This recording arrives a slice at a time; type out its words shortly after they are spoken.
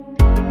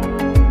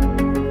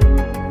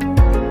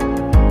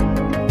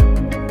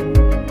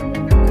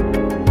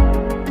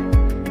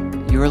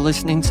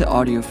listening to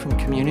audio from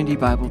Community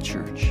Bible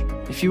Church.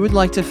 If you would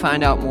like to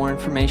find out more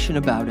information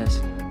about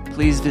us,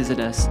 please visit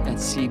us at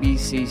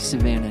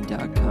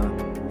cbcsavannah.com.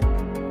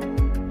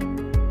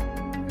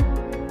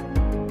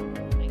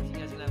 Thanks. You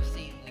guys can have a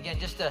seat. Again,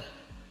 just to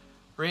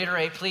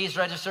reiterate, please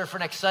register for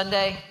next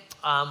Sunday.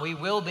 We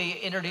will be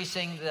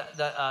introducing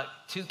the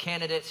two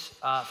candidates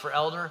for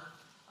elder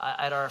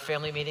at our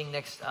family meeting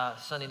next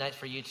Sunday night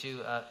for you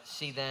to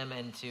see them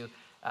and to,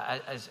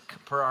 as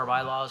per our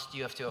bylaws,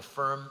 you have to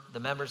affirm, the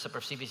members of our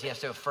CBC has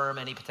to affirm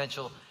any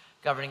potential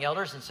governing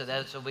elders, and so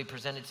that will be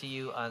presented to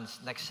you on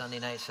next Sunday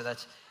night. So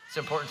it's an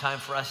important time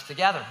for us to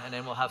gather, and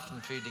then we'll have some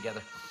food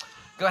together.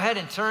 Go ahead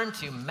and turn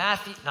to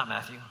Matthew.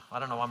 I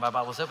don't know why my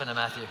Bible's open to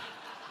Matthew.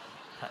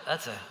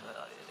 That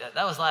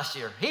was last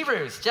year.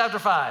 Hebrews chapter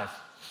 5.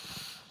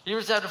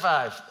 Hebrews chapter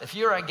 5. If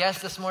you're a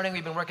guest this morning,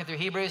 we've been working through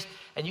Hebrews,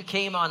 and you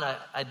came on a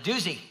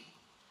doozy.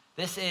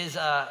 This is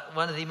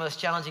one of the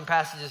most challenging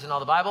passages in all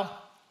the Bible,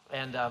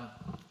 and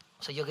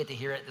so you'll get to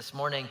hear it this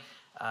morning.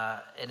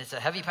 And it's a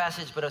heavy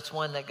passage, but it's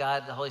one that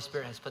God, the Holy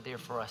Spirit, has put there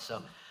for us.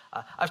 So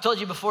I've told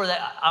you before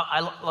that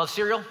I love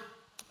cereal.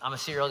 I'm a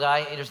cereal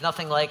guy. There's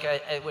nothing like,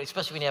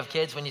 especially when you have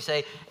kids, when you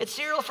say, it's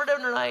cereal for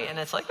dinner tonight, and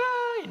it's like,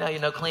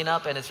 clean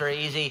up, and it's very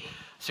easy,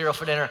 cereal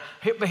for dinner.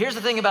 But here's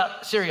the thing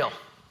about cereal.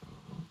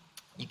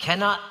 You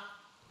cannot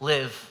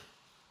live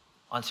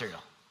on cereal.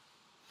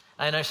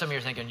 I know some of you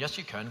are thinking, yes,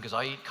 you can, because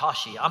I eat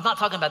kashi. I'm not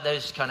talking about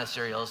those kind of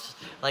cereals,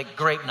 like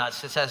grape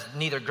nuts. It says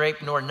neither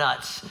grape nor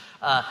nuts.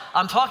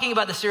 I'm talking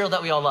about the cereal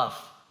that we all love.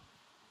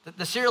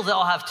 The cereals that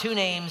all have two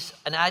names,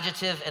 an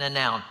adjective and a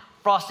noun.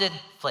 Frosted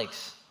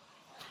Flakes,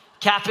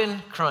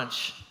 Cap'n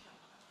Crunch,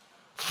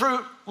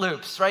 Fruit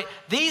Loops, right?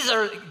 These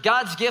are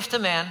God's gift to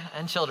man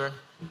and children,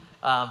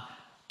 but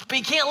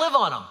you can't live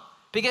on them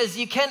because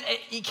you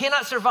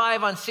cannot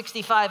survive on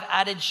 65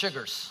 added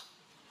sugars,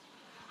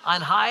 on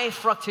high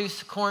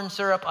fructose corn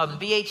syrup, on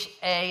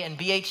BHA and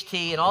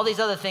BHT, and all these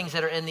other things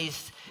that are in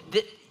these.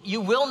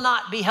 You will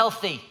not be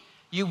healthy.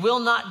 You will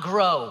not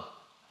grow.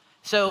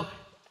 So,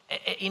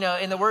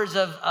 in the words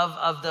of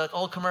the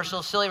old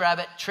commercial, Silly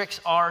Rabbit, tricks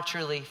are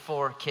truly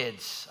for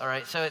kids, all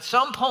right? So at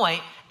some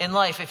point in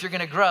life, if you're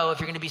gonna grow, if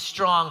you're gonna be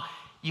strong,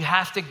 you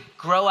have to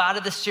grow out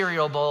of the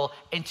cereal bowl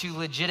into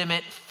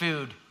legitimate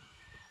food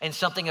and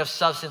something of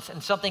substance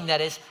and something that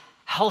is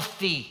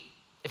healthy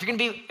if you're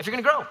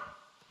gonna grow.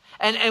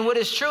 And what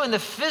is true in the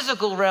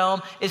physical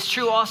realm is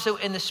true also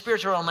in the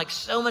spiritual realm, like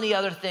so many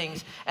other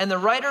things. And the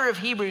writer of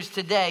Hebrews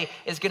today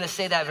is going to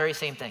say that very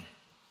same thing,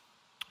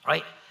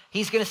 right?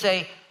 He's going to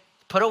say,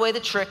 put away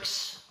the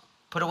tricks,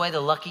 put away the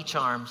Lucky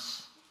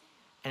Charms,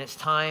 and it's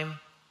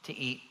time to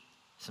eat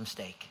some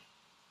steak.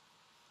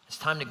 It's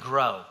time to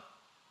grow.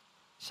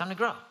 It's time to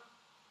grow.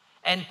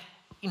 And,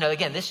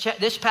 again,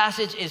 this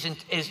passage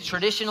is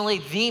traditionally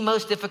the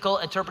most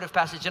difficult interpretive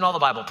passage in all the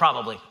Bible,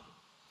 probably.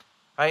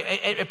 Right?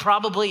 It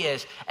probably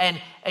is. And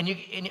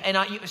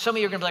some of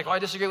you are going to be like, I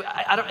disagree.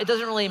 It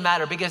doesn't really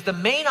matter because the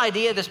main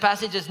idea of this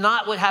passage is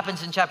not what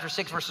happens in chapter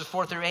 6, verses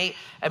 4 through 8.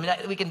 I mean,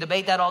 we can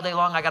debate that all day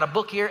long. I got a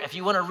book here. If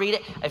you want to read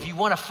it, if you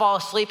want to fall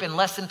asleep in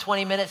less than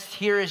 20 minutes,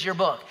 here is your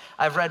book.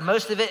 I've read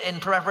most of it in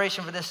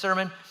preparation for this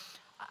sermon.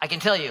 I can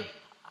tell you,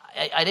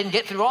 I didn't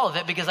get through all of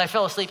it because I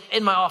fell asleep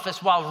in my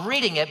office while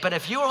reading it. But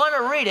if you want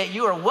to read it,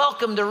 you are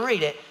welcome to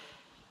read it.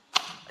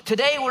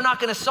 Today, we're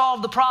not going to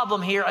solve the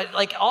problem here.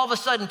 Like all of a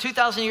sudden,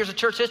 2,000 years of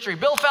church history,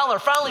 Bill Fowler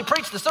finally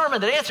preached the sermon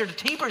that answered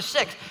Hebrews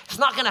 6. It's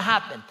not going to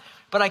happen.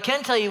 But I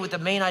can tell you what the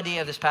main idea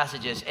of this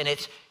passage is, and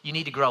it's you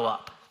need to grow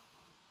up.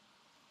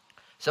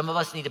 Some of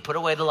us need to put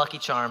away the Lucky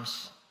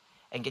Charms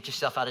and get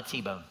yourself out of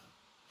T-bone.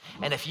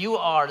 And if you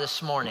are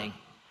this morning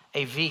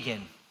a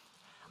vegan,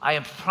 I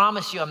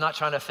promise you I'm not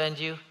trying to offend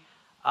you.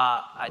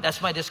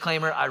 That's my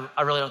disclaimer.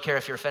 I really don't care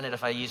if you're offended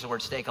if I use the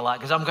word steak a lot,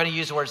 because I'm going to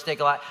use the word steak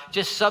a lot.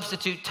 Just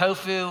substitute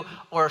tofu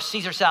or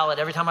Caesar salad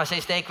every time I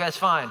say steak. That's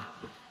fine,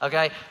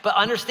 okay? But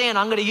understand,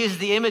 I'm going to use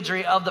the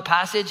imagery of the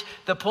passage.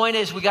 The point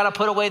is we got to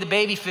put away the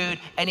baby food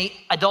and eat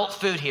adult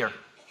food here,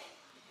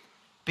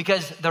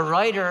 because the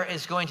writer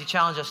is going to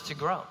challenge us to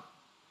grow.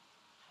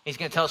 He's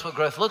going to tell us what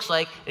growth looks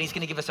like, and he's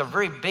going to give us a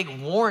very big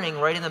warning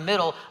right in the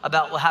middle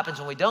about what happens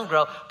when we don't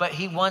grow, but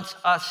he wants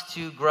us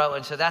to grow,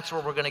 and so that's where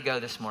we're going to go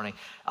this morning.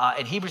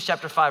 In Hebrews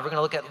chapter 5, we're going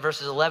to look at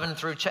verses 11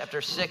 through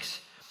chapter 6,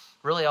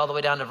 really all the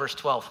way down to verse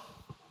 12.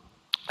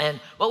 And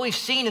what we've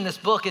seen in this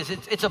book is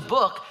it's a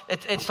book,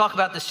 it's talk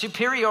about the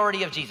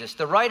superiority of Jesus.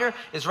 The writer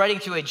is writing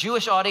to a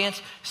Jewish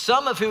audience,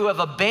 some of who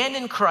have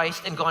abandoned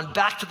Christ and gone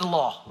back to the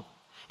law,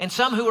 and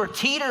some who are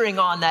teetering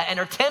on that and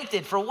are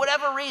tempted for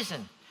whatever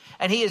reason.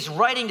 And he is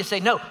writing to say,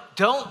 no,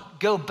 don't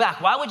go back.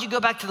 Why would you go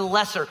back to the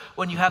lesser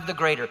when you have the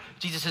greater?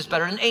 Jesus is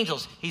better than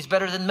angels. He's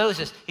better than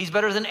Moses. He's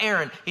better than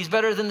Aaron. He's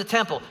better than the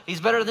temple.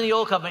 He's better than the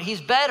old covenant. He's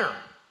better.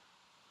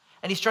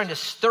 And he's trying to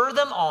stir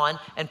them on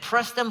and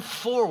press them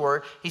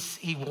forward.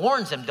 He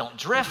warns them, don't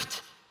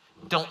drift.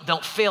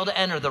 Don't fail to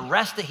enter the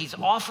rest that he's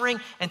offering.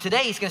 And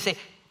today he's going to say,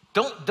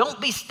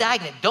 don't be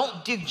stagnant.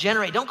 Don't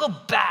degenerate. Don't go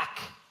back.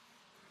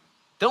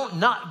 Don't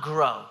not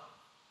grow.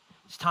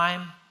 It's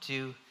time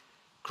to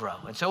grow.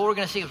 And so what we're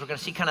going to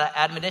see kind of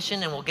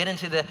admonition, and we'll get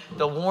into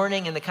the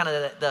warning and the kind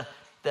of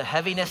the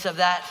heaviness of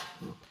that.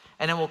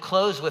 And then we'll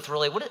close with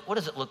really, what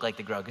does it look like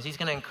to grow? Because he's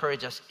going to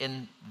encourage us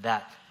in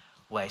that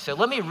way. So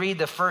let me read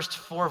the first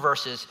 4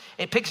 verses.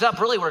 It picks up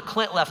really where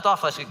Clint left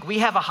off last week. We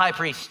have a high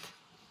priest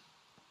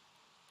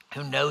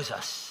who knows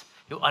us,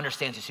 who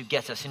understands us, who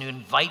gets us, and who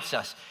invites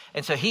us.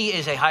 And so he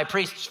is a high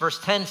priest, verse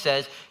 10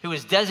 says, who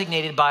is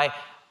designated by,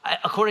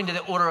 according to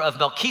the order of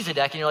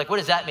Melchizedek. And you're like, what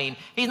does that mean?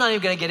 He's not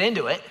even going to get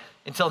into it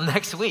until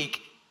next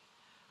week,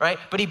 right?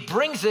 But he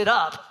brings it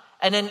up.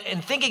 And then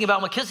in thinking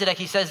about Melchizedek,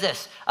 he says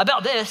this,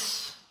 about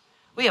this,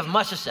 we have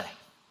much to say,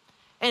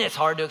 and it's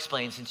hard to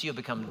explain since you have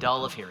become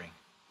dull of hearing.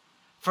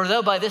 For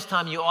though by this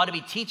time you ought to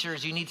be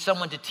teachers, you need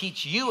someone to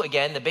teach you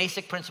again the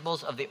basic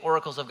principles of the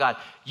oracles of God.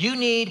 You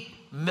need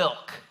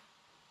milk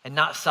and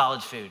not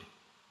solid food.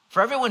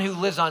 For everyone who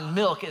lives on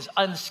milk is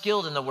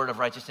unskilled in the word of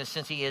righteousness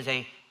since he is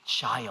a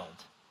child.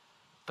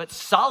 But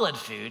solid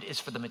food is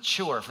for the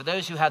mature, for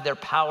those who have their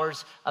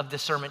powers of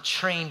discernment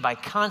trained by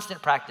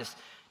constant practice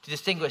to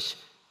distinguish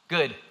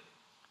good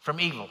from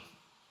evil.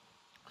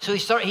 So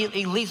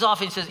he leads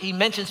off and he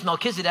mentions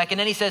Melchizedek, and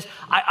then he says,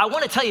 I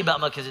want to tell you about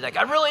Melchizedek.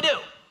 I really do,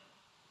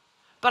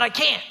 but I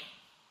can't.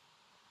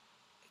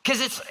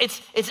 Because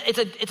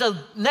it's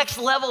a next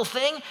level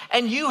thing,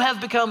 and you have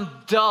become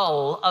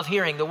dull of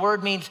hearing. The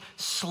word means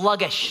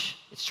sluggish.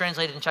 It's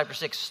translated in chapter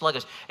 6,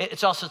 sluggish.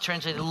 It's also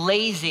translated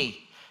lazy.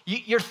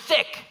 You're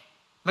thick.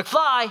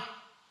 McFly,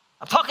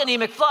 I'm talking to you,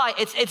 McFly.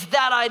 It's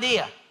that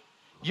idea.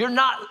 You're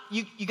not,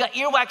 you got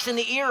earwax in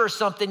the ear or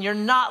something. You're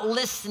not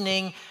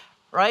listening,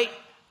 right?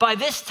 By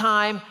this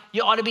time,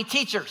 you ought to be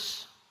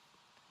teachers.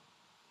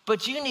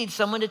 But you need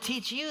someone to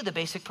teach you the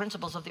basic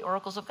principles of the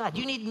oracles of God.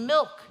 You need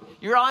milk.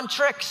 You're on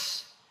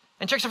tricks,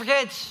 and tricks are for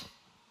kids.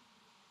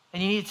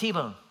 And you need a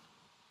T-bone.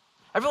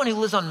 Everyone who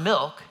lives on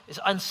milk is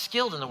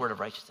unskilled in the word of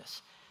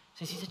righteousness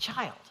since he's a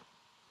child.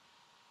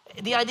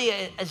 The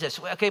idea is this.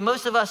 Okay,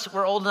 most of us,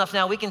 we're old enough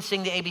now, we can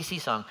sing the ABC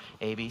song.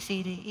 A, B,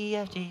 C, D, E,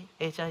 F, G,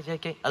 H, I, J,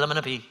 K, L, M, N,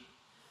 O, P.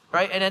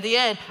 Right? And at the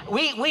end,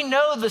 we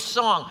know the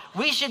song.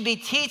 We should be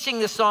teaching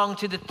the song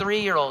to the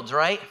 3-year-olds,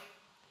 right?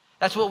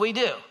 That's what we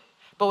do.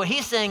 But what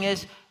he's saying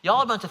is, y'all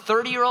are a bunch of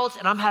 30-year-olds,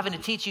 and I'm having to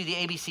teach you the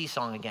ABC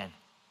song again.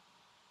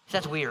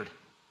 That's weird.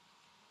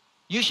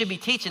 You should be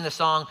teaching the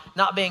song,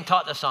 not being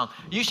taught the song.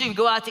 You should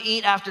go out to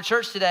eat after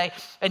church today,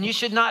 and you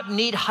should not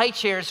need high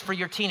chairs for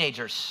your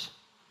teenagers.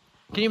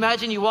 Can you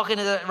imagine you walk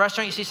into the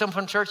restaurant, you see someone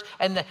from church,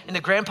 and the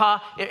grandpa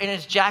in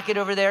his jacket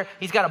over there,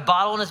 he's got a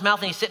bottle in his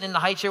mouth, and he's sitting in the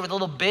high chair with a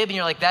little bib, and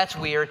you're like, that's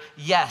weird.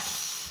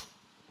 Yes.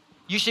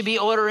 You should be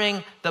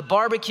ordering the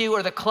barbecue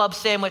or the club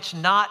sandwich,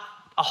 not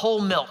a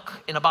whole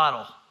milk in a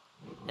bottle,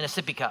 in a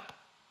sippy cup.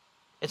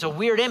 It's a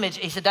weird image.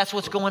 He said, that's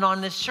what's going on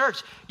in this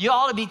church. You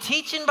ought to be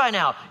teaching by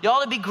now. You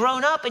ought to be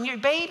grown up, and you're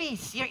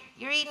babies.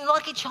 You're eating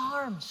Lucky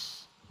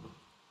Charms.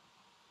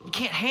 You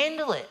can't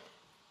handle it.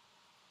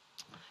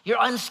 You're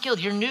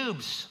unskilled. You're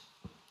noobs.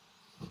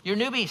 You're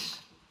newbies.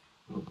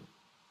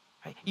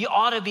 Right? You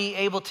ought to be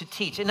able to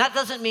teach. And that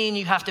doesn't mean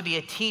you have to be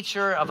a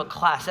teacher of a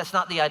class. That's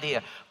not the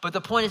idea. But the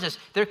point is this.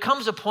 There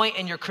comes a point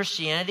in your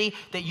Christianity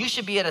that you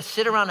should be able to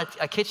sit around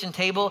a kitchen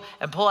table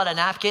and pull out a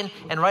napkin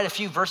and write a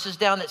few verses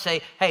down that say,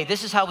 hey,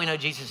 this is how we know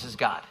Jesus is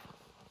God.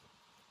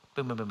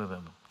 Boom, boom, boom, boom,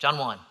 boom. John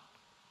 1.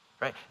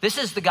 Right? This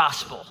is the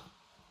gospel.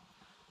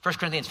 1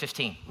 Corinthians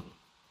 15.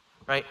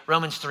 Right?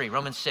 Romans 3.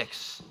 Romans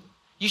 6.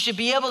 You should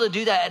be able to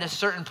do that at a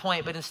certain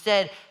point, but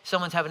instead,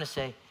 someone's having to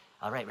say,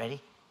 all right,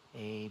 ready?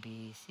 A,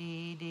 B,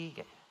 C, D.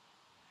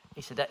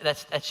 He said,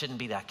 that shouldn't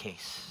be that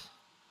case,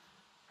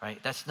 right?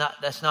 That's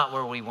not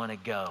where we want to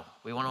go.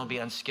 We want to be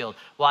unskilled.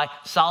 Why?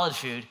 Solid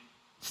food,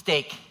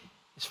 steak,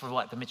 is for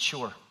what? The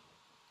mature,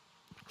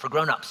 for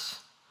grown-ups,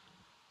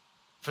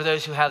 for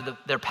those who have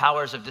their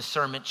powers of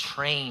discernment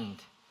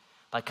trained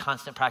by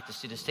constant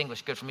practice to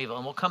distinguish good from evil.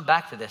 And we'll come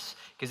back to this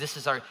because this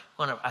is our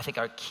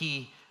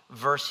key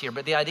verse here.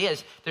 But the idea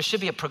is there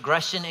should be a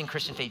progression in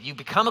Christian faith. You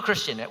become a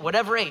Christian at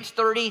whatever age,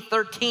 30,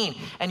 13,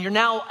 and you're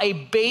now a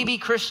baby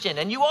Christian,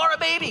 and you are a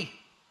baby,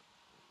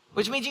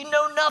 which means you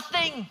know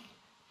nothing,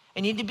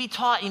 and you need to be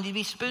taught, you need to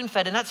be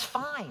spoon-fed, and that's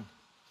fine.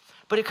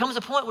 But it comes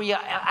a point where you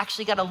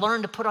actually got to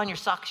learn to put on your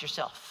socks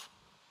yourself,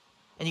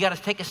 and you got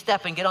to take a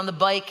step and get on the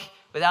bike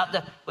without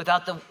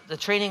the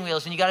training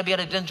wheels, and you got to be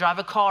able to then drive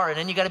a car, and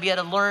then you got to be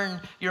able to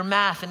learn your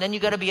math, and then you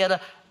got to be able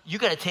to you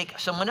got to take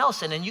someone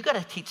else and then you got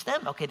to teach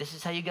them, okay, this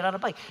is how you get on a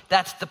bike.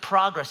 That's the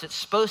progress. It's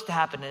supposed to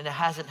happen, and it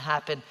hasn't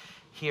happened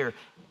here.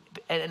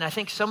 And I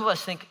think some of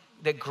us think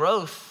that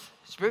growth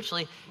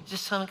spiritually is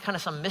just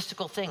some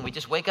mystical thing. We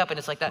just wake up and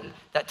it's like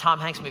that Tom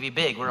Hanks movie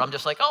Big, where I'm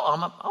just like,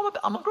 oh,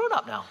 I'm a grown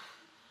up now.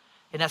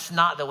 And that's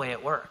not the way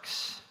it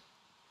works.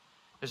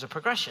 There's a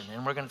progression,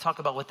 and we're going to talk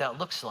about what that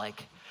looks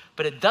like.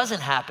 But it doesn't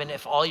happen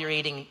if all you're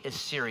eating is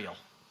cereal.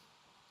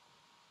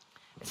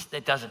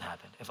 It doesn't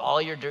happen. If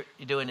all you're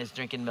doing is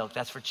drinking milk,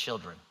 that's for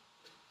children.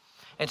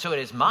 And so it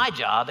is my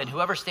job, and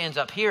whoever stands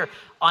up here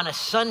on a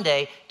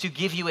Sunday, to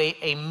give you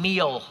a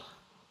meal.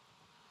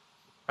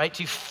 right?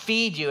 To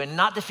feed you, and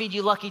not to feed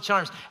you Lucky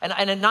Charms,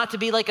 and not to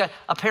be like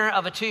a parent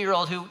of a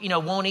 2-year-old who,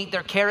 won't eat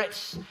their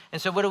carrots.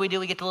 And so what do? We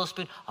get the little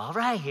spoon. All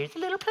right, here's the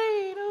little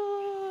plate.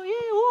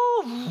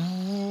 Oh, yeah,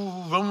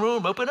 ooh, vroom,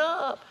 vroom, open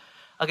up.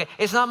 Okay,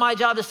 it's not my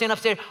job to stand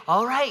upstairs.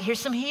 All right, here's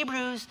some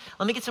Hebrews.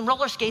 Let me get some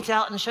roller skates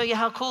out and show you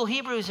how cool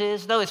Hebrews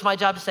is. No, it's my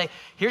job to say,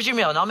 here's your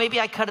meal. Now, maybe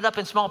I cut it up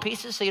in small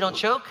pieces so you don't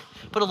choke.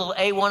 Put a little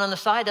A1 on the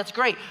side. That's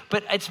great.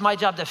 But it's my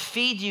job to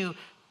feed you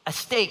a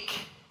steak.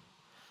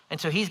 And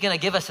so he's going to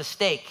give us a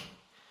steak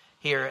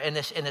here in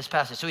this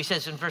passage. So he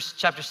says in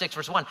chapter 6,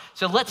 verse 1.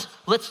 So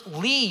let's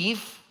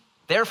leave,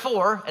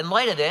 therefore, in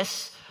light of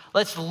this,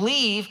 let's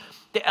leave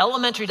the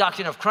elementary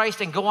doctrine of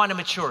Christ and go on to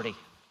maturity.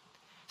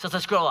 So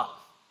let's grow up.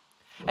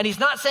 And he's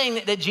not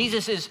saying that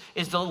Jesus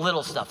is the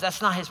little stuff.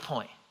 That's not his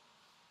point.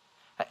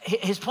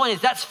 His point is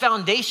that's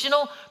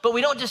foundational, but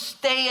we don't just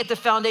stay at the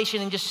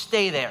foundation and just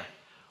stay there.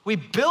 We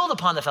build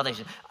upon the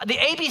foundation. The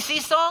ABC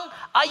song,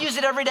 I use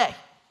it every day.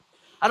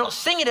 I don't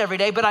sing it every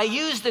day, but I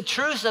use the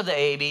truths of the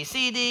A, B,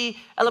 C, D,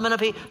 element of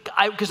P,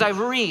 because I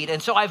read.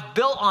 And so I've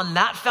built on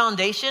that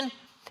foundation.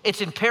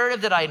 It's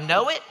imperative that I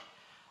know it.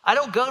 I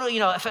don't go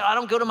to, if I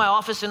don't go to my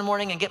office in the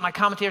morning and get my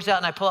commentaries out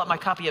and I pull out my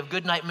copy of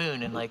Good Night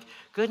Moon and like,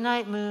 good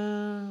night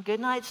moon,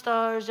 good night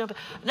stars.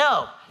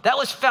 No, that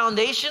was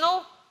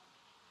foundational,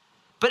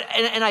 but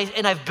and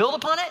I've built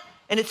upon it,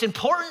 and it's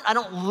important. I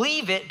don't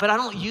leave it, but I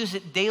don't use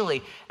it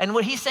daily. And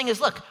what he's saying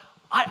is, look,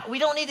 we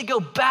don't need to go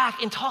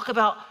back and talk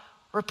about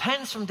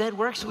repentance from dead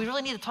works. We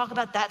really need to talk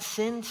about that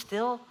sin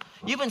still.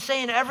 You've been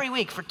saying every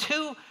week for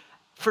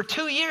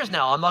two years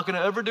now, I'm not going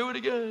to ever do it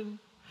again.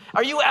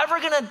 Are you ever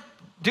going to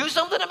do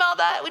something about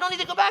that? We don't need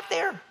to go back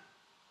there.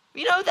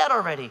 We know that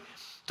already.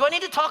 Do I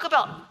need to talk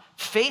about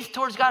faith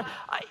towards God?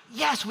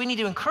 Yes, we need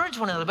to encourage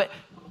one another, but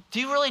do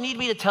you really need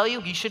me to tell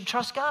you should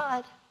trust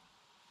God?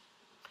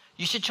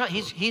 You should trust,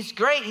 he's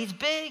great, he's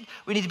big.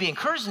 We need to be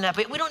encouraged in that,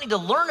 but we don't need to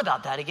learn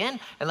about that again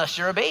unless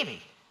you're a baby.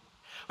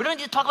 We don't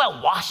need to talk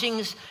about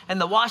washings, and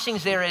the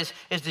washings there is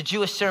the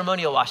Jewish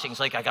ceremonial washings.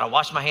 Like, I got to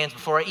wash my hands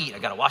before I eat. I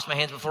got to wash my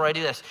hands before I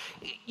do this.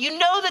 You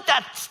know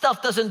that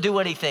stuff doesn't do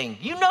anything.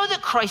 You know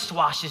that Christ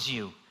washes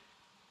you.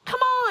 Come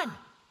on.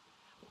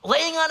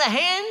 Laying on of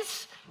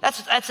hands,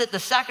 that's at the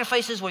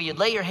sacrifices where you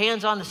lay your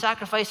hands on the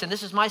sacrifice, and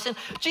this is my sin.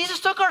 Jesus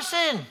took our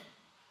sin.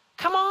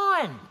 Come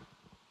on.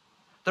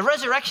 The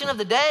resurrection of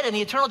the dead and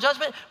the eternal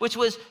judgment, which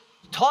was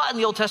taught in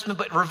the Old Testament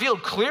but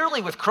revealed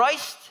clearly with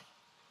Christ.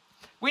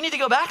 We need to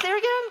go back there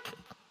again?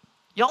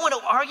 Y'all want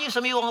to argue?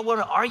 Some of you want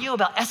to argue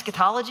about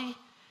eschatology?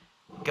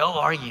 Go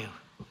argue.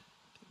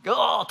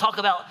 Go talk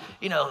about,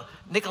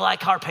 Nikolai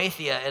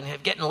Carpathia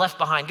and getting left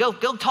behind. Go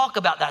talk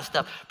about that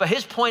stuff. But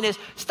his point is,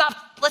 stop.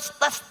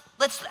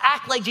 Let's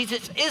act like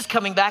Jesus is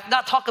coming back,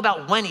 not talk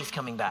about when he's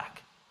coming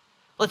back.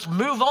 Let's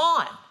move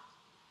on.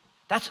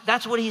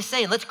 That's what he's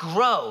saying. Let's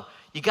grow.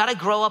 You got to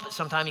grow up at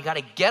some time. You got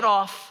to get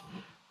off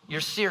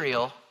your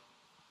cereal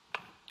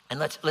and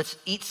let's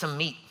eat some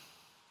meat.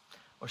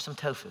 Or some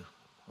tofu,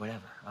 whatever,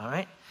 all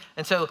right?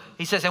 And so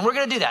he says, and we're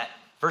going to do that.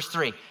 Verse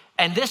 3,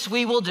 and this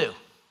we will do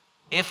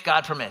if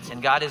God permits,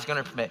 and God is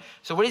going to permit.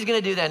 So what he's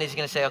going to do then is he's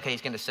going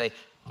to say,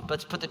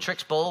 let's put the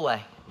tricks bowl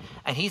away,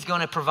 and he's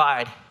going to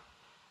provide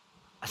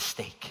a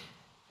steak.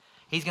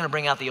 He's going to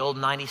bring out the old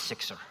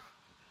 96er.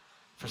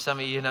 For some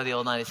of you know the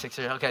old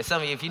 96er. Okay,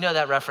 some of you, if you know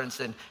that reference,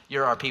 then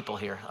you're our people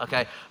here,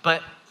 okay?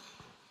 But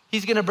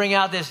he's going to bring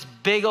out this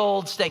big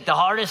old steak, the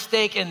hardest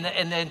steak in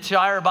the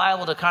entire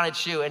Bible to kind of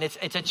chew. And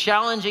it's a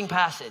challenging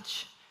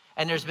passage.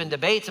 And there's been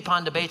debates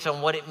upon debates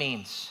on what it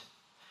means,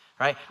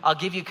 right? I'll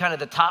give you kind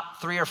of the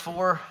top 3 or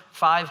 4,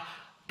 5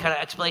 kind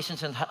of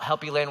explanations and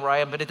help you land where I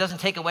am. But it doesn't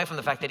take away from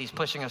the fact that he's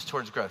pushing us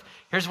towards growth.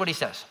 Here's what he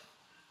says.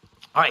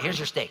 All right, here's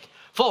your steak.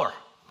 4,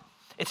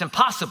 it's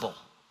impossible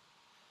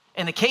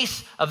in the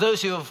case of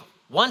those who have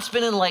once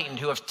been enlightened,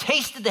 who have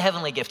tasted the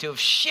heavenly gift, who have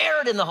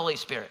shared in the Holy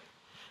Spirit,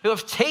 who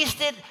have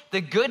tasted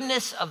the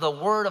goodness of the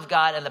word of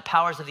God and the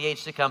powers of the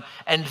age to come,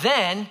 and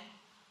then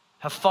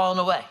have fallen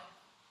away.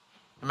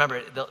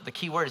 Remember, the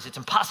key word is it's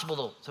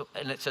impossible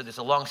and so there's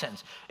a long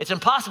sentence. It's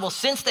impossible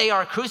since they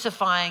are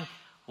crucifying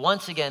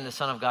once again the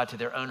Son of God to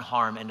their own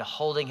harm and to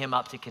holding him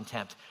up to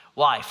contempt.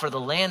 Why? For the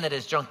land that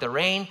has drunk the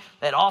rain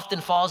that often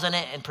falls in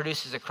it and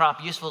produces a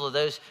crop useful to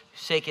those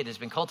whose sake it has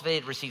been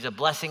cultivated receives a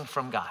blessing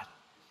from God.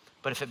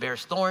 But if it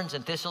bears thorns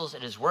and thistles,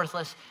 it is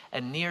worthless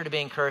and near to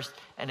being cursed,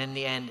 and in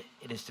the end,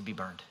 it is to be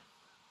burned.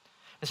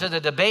 And so the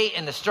debate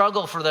and the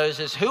struggle for those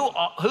is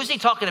who's he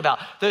talking about?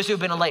 Those who've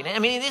been enlightened. I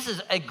mean, this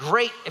is a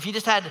great, if you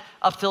just had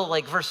up till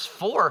like verse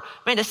 4,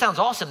 man, this sounds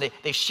awesome.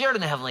 They've shared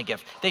in the heavenly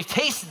gift. They've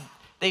tasted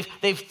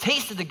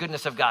the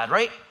goodness of God,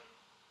 right?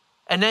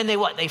 And then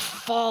they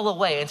fall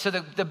away. And so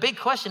the big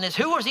question is,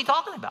 who was he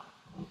talking about?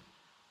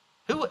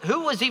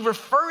 Who was he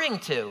referring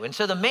to? And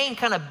so the main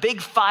kind of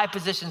big 5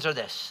 positions are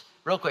this.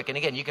 Real quick, and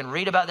again, you can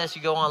read about this,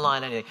 you go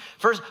online, anything.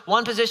 First,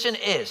 one position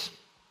is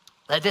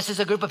that this is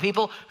a group of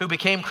people who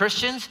became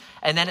Christians,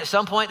 and then at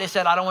some point they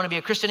said, I don't want to be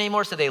a Christian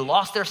anymore, so they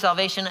lost their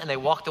salvation and they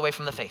walked away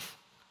from the faith,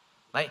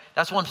 right?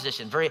 That's one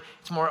position.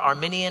 It's more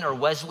Arminian or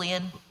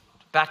Wesleyan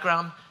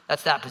background.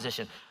 That's that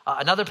position.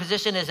 Another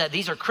position is that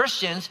these are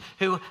Christians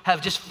who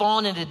have just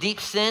fallen into deep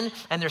sin,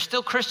 and they're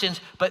still Christians,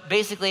 but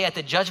basically at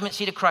the judgment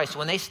seat of Christ,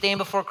 when they stand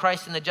before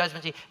Christ in the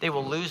judgment seat, they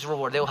will lose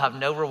reward. They will have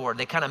no reward.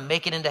 They kind of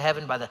make it into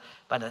heaven by the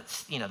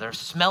they're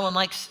smelling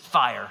like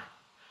fire,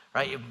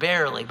 right? You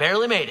barely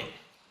made it.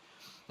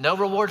 No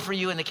reward for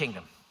you in the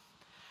kingdom.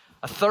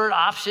 A third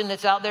option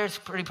that's out there, it's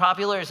pretty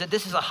popular, is that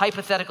this is a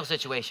hypothetical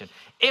situation.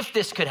 If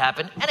this could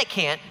happen, and it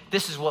can't,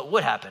 this is what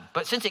would happen.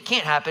 But since it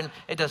can't happen,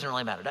 it doesn't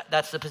really matter.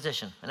 That's the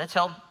position, and it's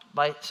held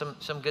by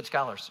some good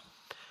scholars.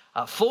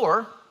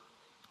 Fourth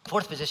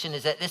position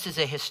is that this is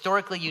a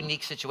historically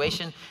unique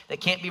situation that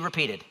can't be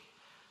repeated.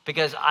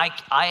 Because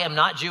I am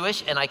not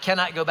Jewish, and I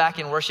cannot go back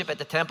and worship at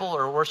the temple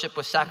or worship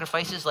with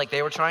sacrifices like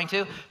they were trying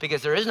to,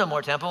 because there is no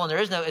more temple, and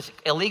it's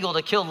illegal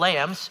to kill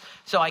lambs.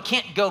 So I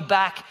can't go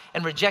back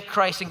and reject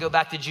Christ and go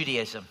back to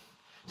Judaism.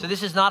 So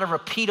this is not a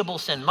repeatable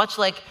sin, much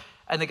like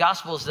in the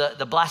Gospels,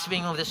 the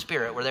blaspheming of the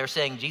Spirit, where they're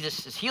saying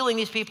Jesus is healing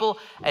these people,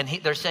 and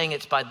they're saying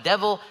it's by the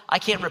devil. I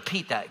can't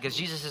repeat that, because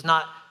Jesus is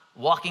not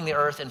walking the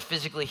earth and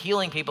physically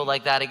healing people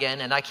like that again,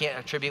 and I can't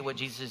attribute what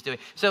Jesus is doing.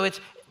 So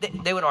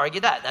they would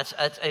argue that. That's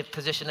a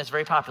position that's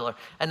very popular.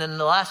 And then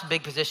the last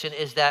big position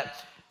is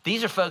that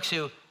these are folks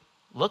who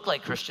look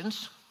like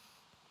Christians,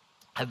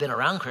 have been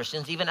around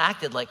Christians, even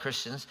acted like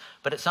Christians,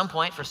 but at some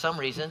point, for some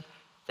reason,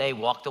 they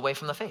walked away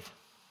from the faith.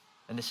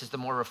 And this is the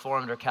more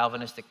Reformed or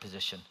Calvinistic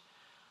position.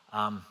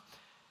 And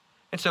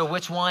so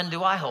which one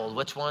do I hold?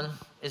 Which one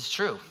is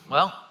true?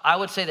 Well, I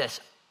would say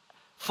this.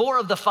 4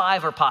 of the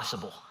 5 are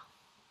possible,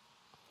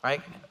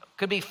 right?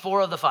 Could be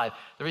 4 of the 5.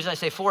 The reason I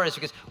say 4 is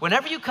because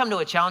whenever you come to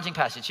a challenging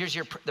passage, here's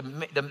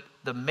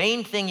the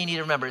main thing you need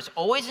to remember is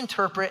always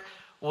interpret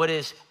what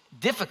is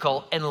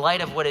difficult in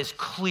light of what is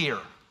clear,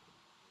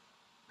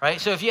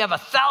 right? So if you have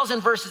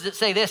 1,000 verses that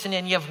say this and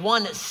then you have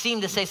one that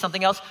seem to say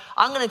something else,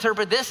 I'm going to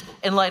interpret this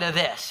in light of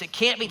this. It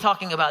can't be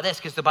talking about this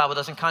because the Bible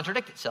doesn't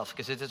contradict itself,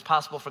 because it is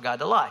possible for God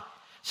to lie.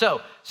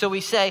 So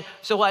we say,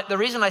 the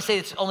reason I say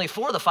it's only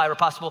 4 of the 5 are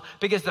possible,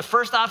 because the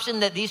first option,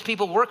 that these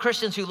people were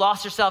Christians who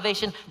lost their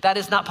salvation, that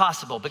is not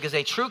possible, because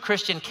a true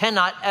Christian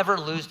cannot ever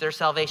lose their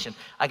salvation.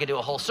 I could do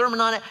a whole sermon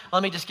on it.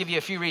 Let me just give you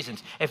a few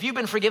reasons. If you've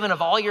been forgiven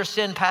of all your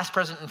sin, past,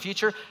 present, and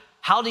future,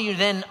 how do you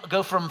then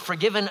go from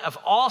forgiven of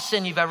all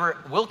sin you've ever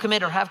will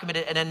commit or have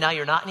committed, and then now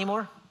you're not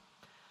anymore?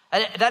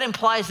 That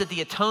implies that the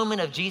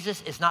atonement of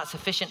Jesus is not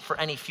sufficient for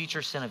any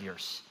future sin of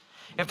yours.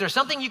 If there's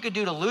something you could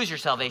do to lose your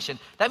salvation,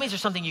 that means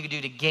there's something you could do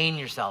to gain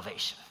your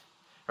salvation,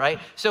 right?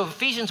 So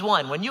Ephesians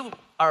 1, when you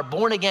are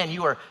born again,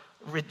 you are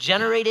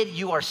regenerated,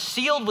 you are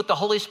sealed with the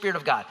Holy Spirit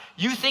of God.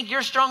 You think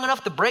you're strong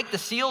enough to break the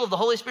seal of the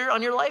Holy Spirit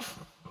on your life?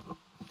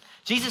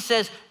 Jesus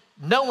says,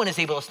 no one is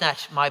able to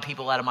snatch my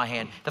people out of my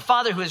hand. The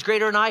Father who is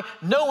greater than I,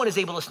 no one is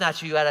able to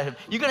snatch you out of him.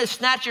 You're going to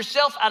snatch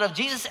yourself out of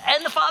Jesus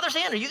and the Father's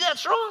hand. Are you that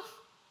strong?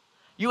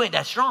 You ain't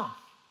that strong.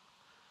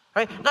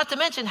 Right? Not to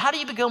mention, how do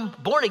you become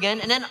born again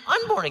and then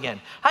unborn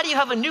again? How do you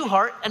have a new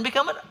heart and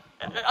become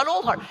an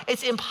old heart?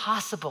 It's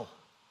impossible.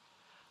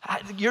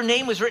 Your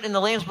name was written in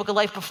the Lamb's Book of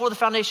Life before the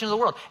foundation of the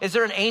world. Is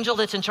there an angel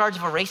that's in charge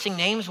of erasing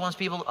names once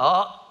people,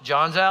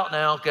 John's out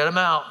now, get him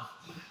out.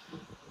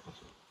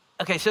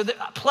 Okay, so the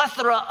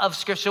plethora of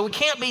scripture. So it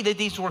can't be that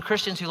these were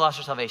Christians who lost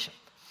their salvation.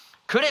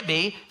 Could it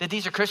be that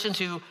these are Christians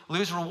who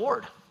lose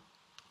reward?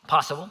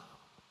 Possible.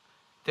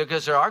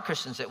 Because there are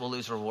Christians that will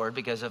lose reward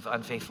because of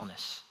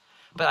unfaithfulness.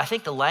 But I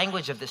think the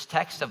language of this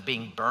text of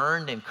being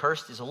burned and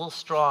cursed is a little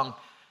strong.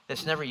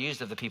 That's never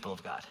used of the people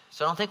of God.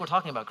 So I don't think we're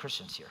talking about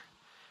Christians here.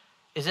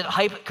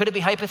 Could it be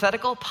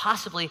hypothetical?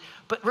 Possibly,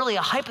 but really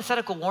a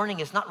hypothetical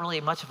warning is not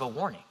really much of a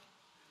warning.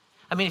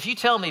 I mean, if you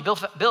tell me,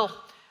 Bill,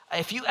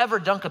 if you ever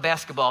dunk a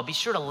basketball, be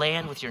sure to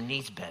land with your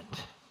knees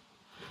bent.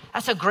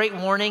 That's a great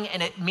warning,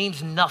 and it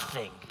means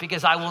nothing,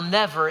 because I will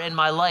never in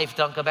my life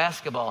dunk a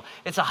basketball.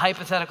 It's a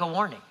hypothetical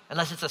warning,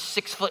 unless it's a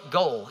 6-foot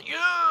goal.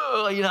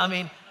 Yeah, you know what I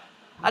mean?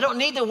 I don't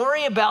need to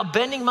worry about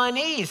bending my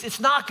knees.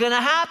 It's not going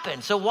to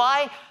happen. So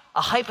why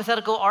a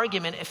hypothetical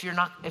argument if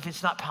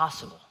it's not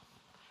possible?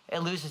 It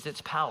loses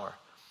its power.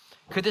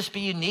 Could this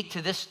be unique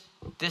to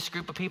this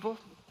group of people?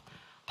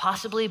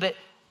 Possibly, but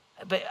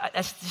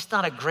that's just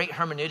not a great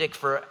hermeneutic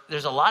for.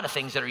 There's a lot of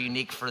things that are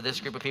unique for this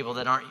group of people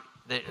that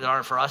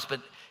aren't for us.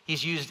 But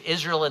he's used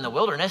Israel in the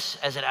wilderness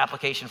as an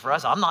application for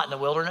us. I'm not in the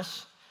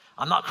wilderness.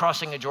 I'm not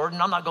crossing a Jordan.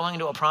 I'm not going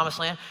into a promised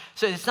land.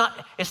 So it's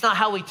not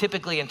how we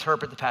typically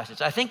interpret the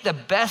passage. I think the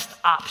best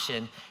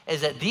option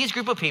is that these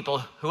group of people,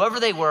 whoever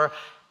they were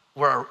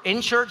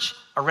in church,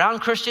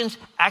 around Christians,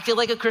 acted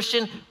like a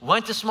Christian,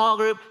 went to small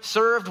group,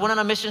 served, went on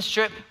a missions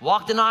trip,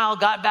 walked an aisle,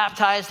 got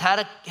baptized,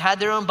 had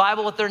their own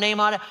Bible with their name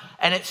on it.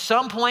 And at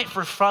some point,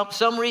 for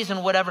some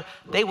reason, whatever,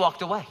 they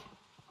walked away.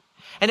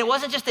 And it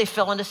wasn't just they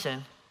fell into sin.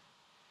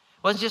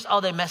 It wasn't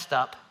just, they messed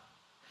up.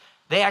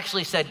 They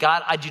actually said,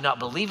 God, I do not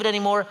believe it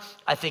anymore.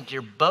 I think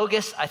you're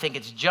bogus. I think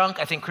it's junk.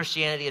 I think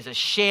Christianity is a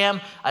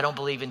sham. I don't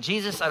believe in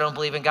Jesus. I don't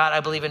believe in God.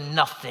 I believe in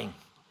nothing.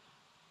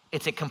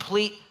 It's a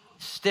complete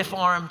stiff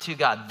arm to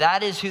God.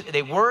 That is who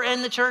they were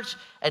in the church,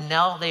 and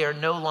now they are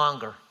no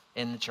longer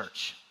in the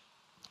church.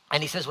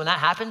 And he says when that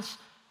happens,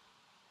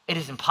 it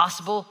is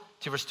impossible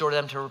to restore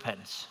them to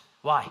repentance.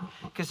 Why?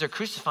 Because they're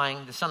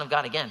crucifying the Son of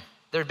God again.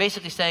 They're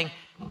basically saying,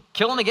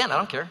 kill him again, I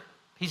don't care.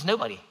 He's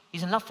nobody,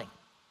 he's a nothing.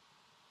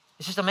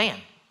 It's just a man.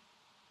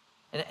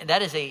 And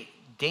that is a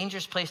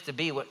dangerous place to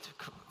be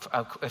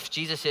if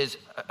Jesus is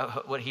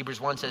what Hebrews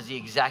 1 says, the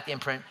exact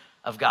imprint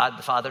of God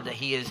the Father, that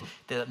he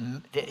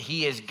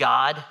is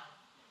God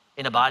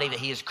in a body, that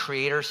he is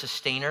creator,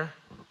 sustainer.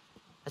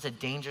 That's a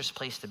dangerous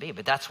place to be,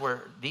 but that's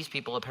where these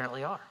people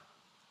apparently are,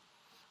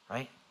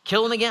 right?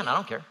 Kill him again, I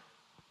don't care.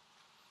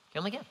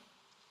 Kill him again.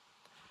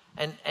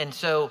 And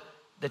so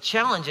the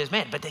challenge is,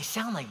 man, but they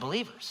sound like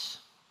believers,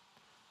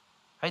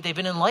 right? They've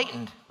been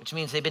enlightened, which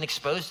means they've been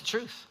exposed to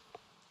truth.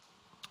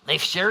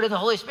 They've shared in the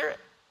Holy Spirit,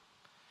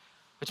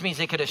 which means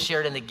they could have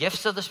shared in the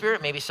gifts of the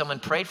Spirit. Maybe someone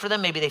prayed for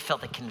them. Maybe they felt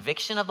the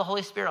conviction of the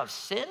Holy Spirit of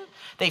sin.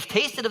 They've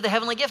tasted of the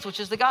heavenly gift, which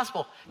is the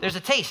gospel. There's a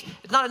taste.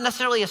 It's not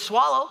necessarily a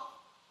swallow,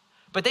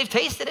 but they've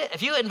tasted it.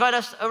 If you invite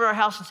us over our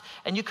house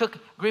and you cook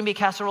green bean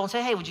casserole and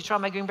say, hey, would you try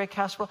my green bean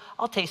casserole?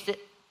 I'll taste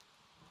it.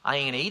 I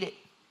ain't gonna eat it,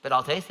 but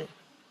I'll taste it.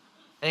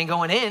 It ain't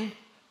going in.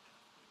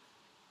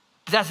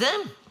 But that's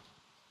them.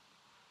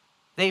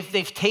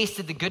 They've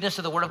tasted the goodness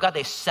of the word of God.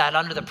 They've sat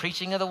under the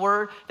preaching of the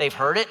word. They've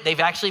heard it. They've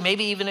actually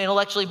maybe even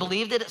intellectually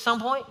believed it at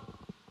some point,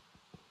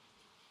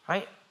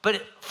 right?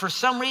 But for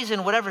some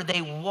reason, whatever,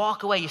 they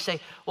walk away. You say,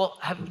 well,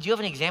 do you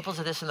have any examples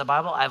of this in the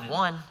Bible? I have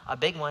one, a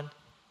big one,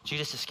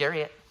 Judas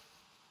Iscariot.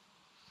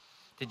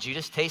 Did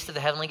Judas taste of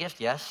the heavenly gift?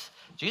 Yes.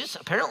 Judas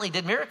apparently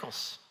did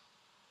miracles.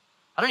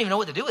 I don't even know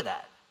what to do with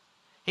that.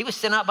 He was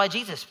sent out by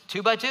Jesus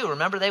 2 by 2.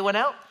 Remember, they went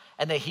out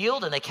and they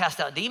healed and they cast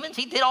out demons.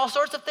 He did all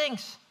sorts of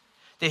things.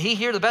 Did he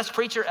hear the best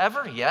preacher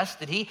ever? Yes.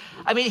 Did he?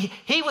 I mean,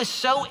 he was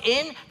so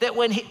in that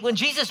when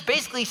Jesus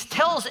basically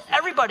tells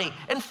everybody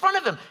in front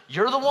of him,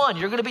 you're the one,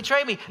 you're going to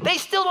betray me, they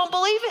still don't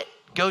believe it.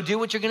 Go do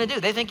what you're going to do.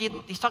 They think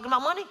he's talking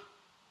about money.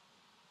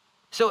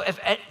 So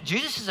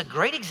Judas is a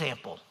great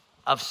example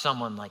of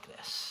someone like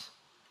this.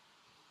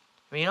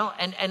 I mean,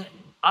 and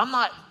I'm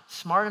not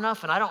smart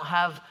enough and I don't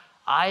have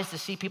eyes to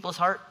see people's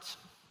hearts.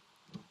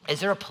 Is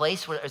there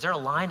a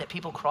line that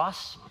people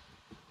cross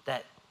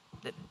that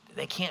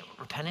they can't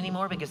repent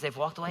anymore because they've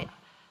walked away?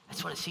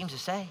 That's what it seems to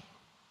say.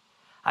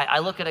 I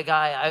look at a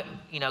guy,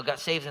 got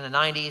saved in the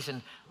 90s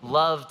and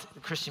loved the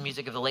Christian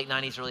music of the late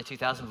 90s, early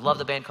 2000s. Loved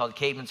a band called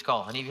Caveman's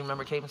Call. Any of you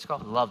remember Caveman's Call?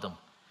 Loved them.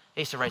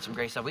 They used to write some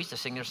great stuff. We used to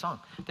sing their song.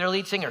 Their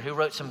lead singer who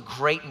wrote some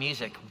great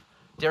music,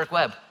 Derek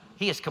Webb,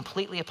 he has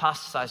completely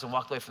apostatized and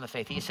walked away from the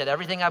faith. He said,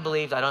 everything I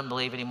believed, I don't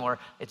believe anymore.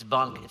 It's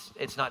bunk.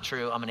 It's not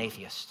true. I'm an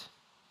atheist.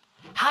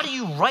 How do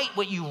you write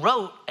what you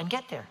wrote and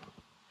get there?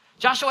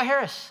 Joshua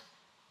Harris.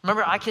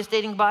 Remember, I Kissed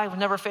Dating Goodbye? Was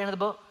never a fan of the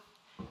book.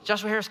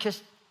 Joshua Harris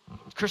kissed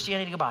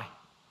Christianity goodbye.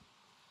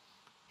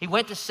 He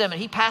went to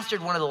seminary. He pastored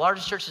one of the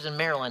largest churches in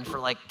Maryland for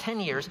like 10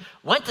 years,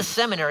 went to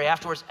seminary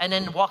afterwards, and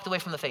then walked away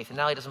from the faith. And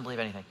now he doesn't believe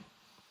anything.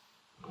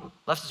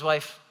 Left his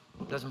wife,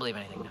 doesn't believe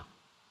anything now.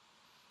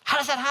 How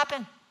does that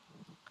happen?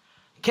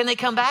 Can they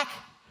come back?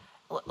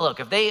 Look,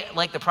 if they,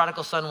 like the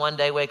prodigal son, one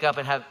day wake up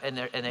and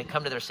they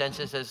come to their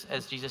senses,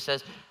 as Jesus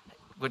says,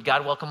 would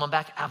God welcome them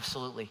back?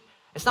 Absolutely.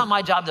 It's not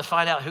my job to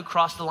find out who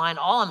crossed the line.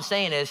 All I'm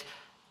saying is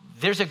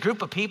there's a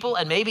group of people,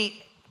 and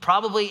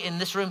probably in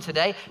this room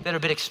today, that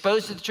have been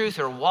exposed to the truth,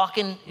 or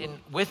walking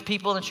with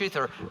people in the truth,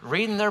 or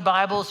reading their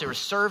Bibles, or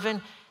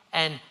serving,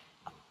 and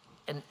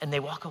they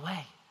walk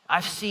away.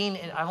 I've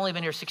only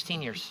been here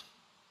 16 years,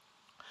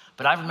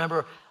 but I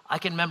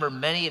can remember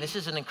many, and this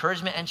is an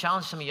encouragement and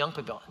challenge to some young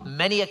people,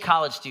 many a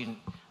college student,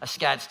 a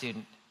SCAD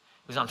student,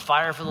 who was on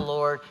fire for the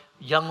Lord,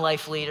 young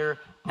life leader,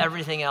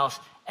 everything else,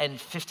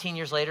 and 15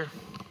 years later,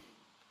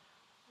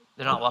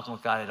 they're not walking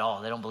with God at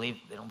all. They don't believe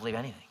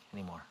anything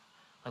anymore.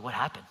 Like, what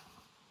happened?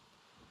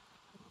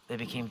 They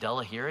became dull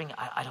of hearing?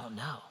 I don't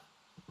know,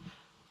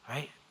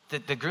 right?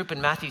 The group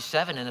in Matthew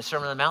 7 in the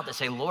Sermon on the Mount that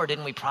say, Lord,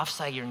 didn't we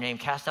prophesy your name,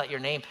 cast out your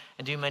name,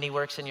 and do many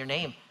works in your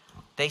name?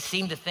 They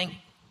seem to think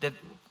that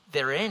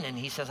they're in, and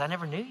he says, I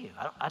never knew you.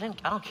 I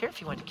don't care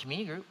if you went to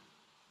community group.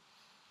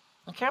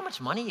 I don't care how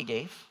much money you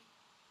gave,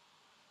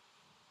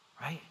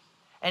 right?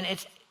 And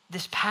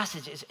this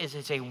passage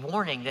is a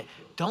warning that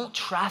don't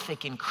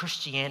traffic in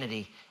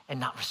Christianity and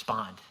not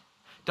respond.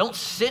 Don't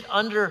sit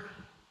under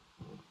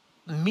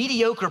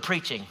mediocre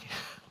preaching,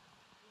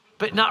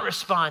 but not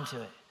respond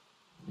to it.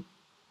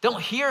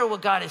 Don't hear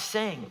what God is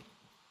saying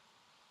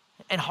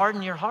and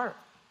harden your heart.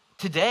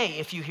 Today,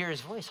 if you hear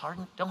his voice,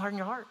 don't harden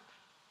your heart.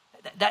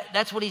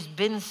 That's what he's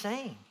been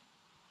saying,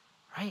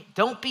 right?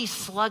 Don't be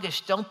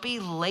sluggish. Don't be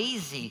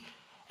lazy.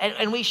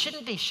 And we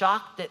shouldn't be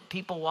shocked that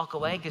people walk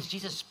away, because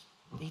Jesus,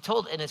 he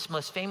told in his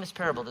most famous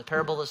parable, the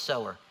parable of the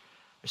sower.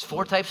 There's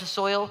 4 types of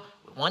soil,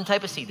 1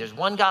 type of seed. There's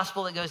 1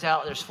 gospel that goes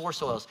out. There's 4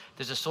 soils.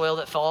 There's a soil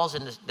that falls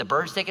and the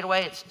birds take it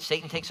away.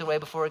 Satan takes it away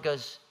before it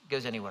goes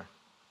anywhere.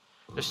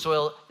 There's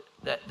soil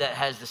that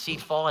has the seed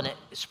fall and it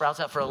sprouts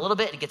out for a little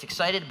bit. It gets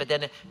excited, but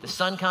then the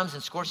sun comes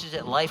and scorches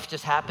it. Life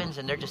just happens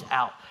and they're just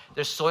out.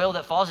 There's soil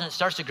that falls and it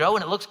starts to grow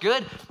and it looks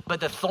good, but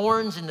the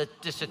thorns and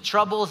just the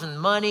troubles and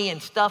money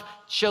and stuff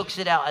chokes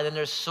it out. And then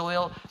there's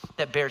soil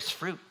that bears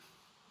fruit.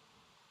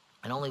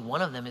 And only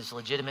one of them is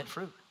legitimate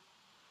fruit.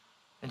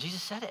 And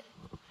Jesus said it.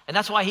 And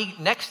that's why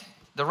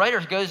the writer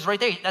goes right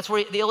there. That's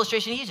where the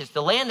illustration he uses.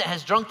 The land that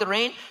has drunk the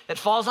rain that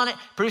falls on it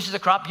produces a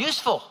crop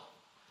useful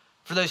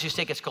for those whose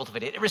sake it's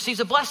cultivated. It receives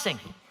a blessing.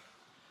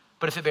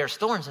 But if it bears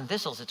thorns and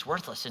thistles, it's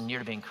worthless and near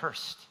to being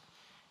cursed.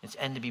 Its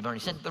end to be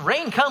burned. He said, the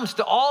rain comes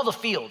to all the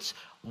fields.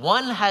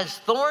 One has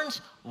thorns,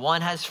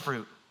 one has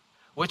fruit.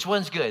 Which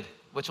one's good?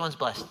 Which one's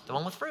blessed? The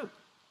one with fruit.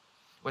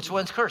 Which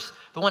one's cursed?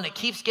 The one that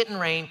keeps getting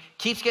rain,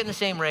 keeps getting the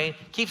same rain,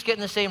 keeps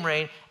getting the same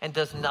rain, and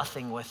does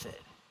nothing with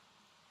it.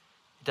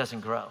 It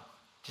doesn't grow.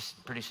 It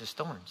just produces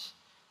thorns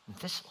and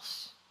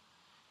thistles,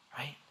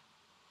 right?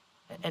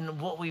 And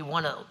what we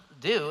want to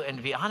do, and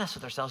to be honest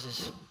with ourselves,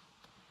 is,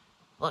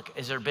 look,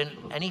 has there been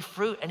any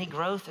fruit, any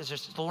growth? Is there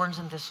thorns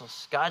and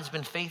thistles? God's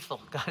been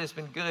faithful. God has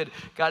been good.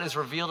 God has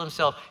revealed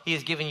himself. He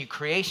has given you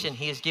creation.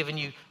 He has given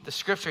you the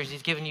scriptures.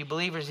 He's given you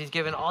believers. He's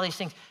given all these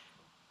things.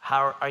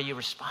 How are you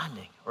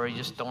responding? Or are you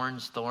just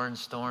thorns,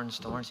 thorns, thorns,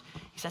 thorns?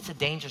 Because that's a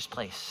dangerous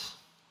place.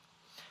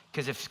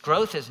 Because if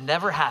growth has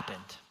never happened,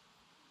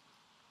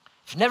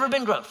 if never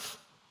been growth,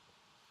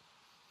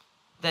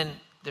 then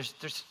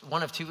there's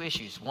one of two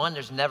issues. One,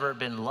 there's never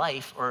been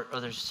life, or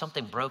there's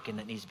something broken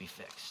that needs to be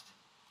fixed.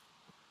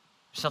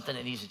 There's something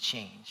that needs to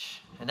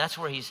change. And that's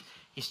where he's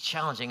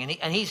challenging.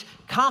 And he's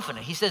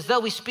confident. He says, though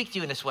we speak to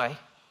you in this way,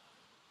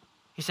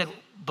 he said,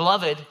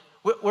 beloved,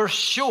 we're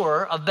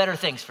sure of better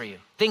things for you,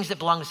 things that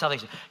belong to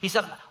salvation. He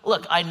said,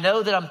 look, I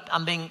know that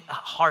I'm being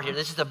hard here.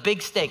 This is a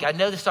big stake. I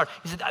know this start.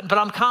 He said, but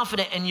I'm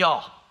confident in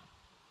y'all.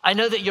 I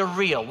know that you're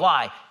real.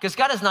 Why? Because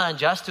God is not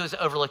unjust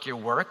to overlook your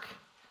work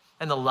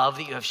and the love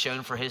that you have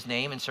shown for his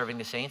name in serving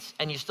the saints,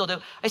 and you still do.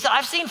 I said,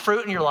 I've seen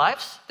fruit in your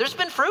lives. There's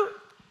been fruit.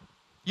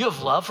 You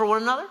have love for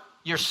one another.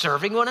 You're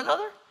serving one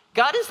another.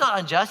 God is not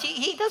unjust.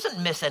 He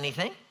doesn't miss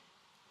anything.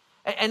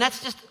 And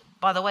that's just,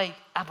 by the way,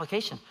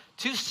 application.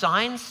 2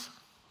 signs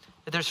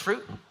that there's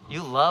fruit.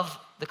 You love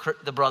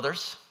the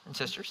brothers and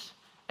sisters,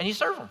 and you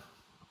serve them.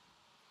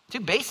 2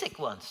 basic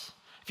ones.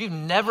 If you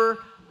never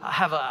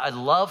have a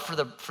love for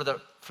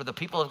the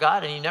people of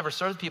God, and you never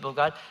serve the people of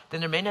God, then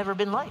there may never have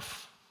been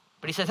life.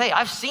 But he says, hey,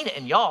 I've seen it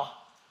in y'all.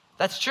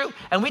 That's true.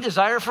 And we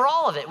desire for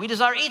all of it. We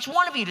desire each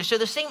one of you to show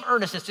the same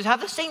earnestness, to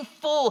have the same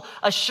full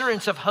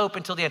assurance of hope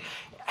until the end.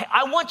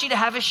 I want you to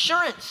have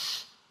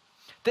assurance.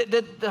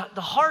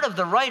 The heart of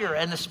the writer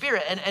and the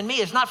Spirit and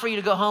me is not for you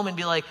to go home and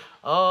be like,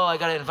 oh, I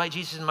got to invite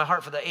Jesus in my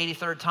heart for the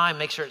 83rd time,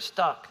 make sure it's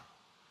stuck.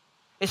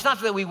 It's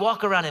not that we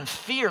walk around in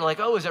fear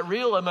like, oh, is it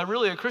real? Am I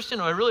really a Christian?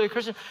 Am I really a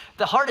Christian?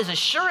 The heart is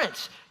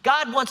assurance.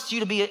 God wants you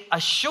to be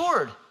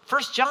assured.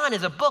 1 John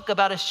is a book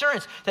about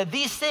assurance that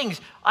these things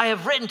I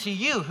have written to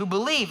you who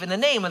believe in the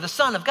name of the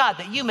Son of God,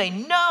 that you may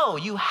know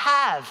you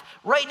have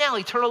right now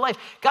eternal life.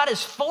 God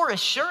is for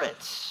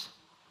assurance,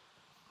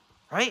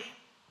 right?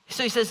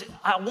 So he says,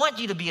 I want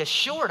you to be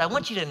assured. I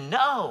want you to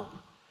know.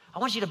 I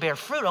want you to bear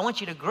fruit. I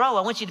want you to grow.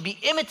 I want you to be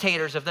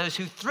imitators of those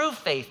who through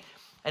faith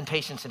and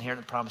patience inherit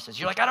the promises.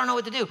 You're like, I don't know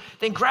what to do.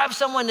 Then grab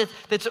someone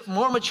that's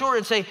more mature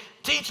and say,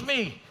 teach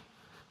me.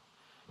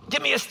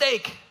 Give me a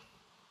steak.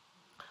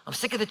 I'm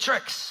sick of the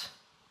tricks,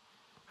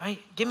 right?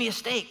 Give me a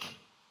steak.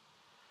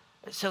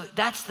 So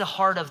that's the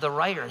heart of the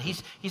writer.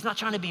 He's not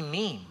trying to be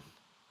mean.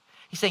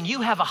 He's saying,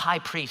 you have a high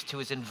priest who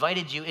has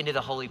invited you into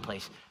the holy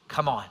place.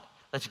 Come on,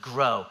 let's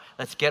grow.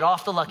 Let's get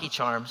off the Lucky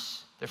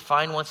Charms. They're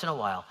fine once in a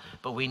while,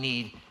 but we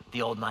need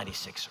the old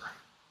 96er.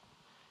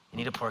 You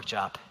need a pork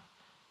chop.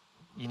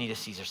 You need a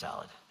Caesar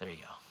salad. There you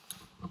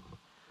go.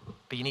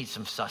 But you need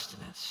some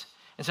sustenance.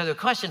 And so the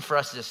question for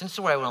us is this, and this is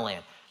where I want to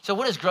land. So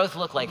what does growth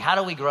look like? How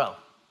do we grow?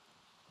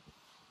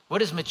 What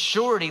does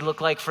maturity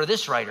look like for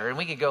this writer? And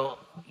we could go,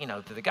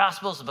 to the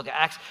Gospels, the book of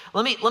Acts.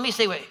 Let me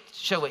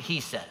show what he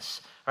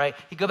says, right?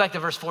 You go back to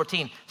verse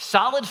 14.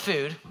 Solid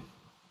food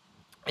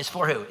is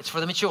for who? It's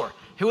for the mature.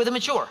 Who are the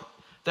mature?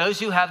 Those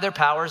who have their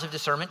powers of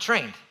discernment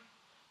trained.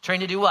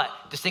 Trained to do what?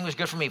 Distinguish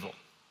good from evil.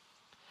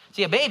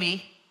 See, a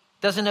baby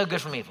doesn't know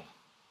good from evil,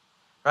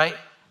 right?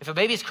 If a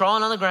baby's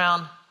crawling on the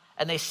ground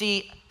and they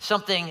see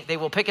something, they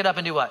will pick it up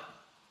and do what?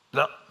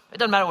 No. It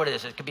doesn't matter what it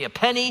is. It could be a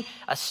penny,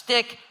 a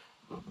stick,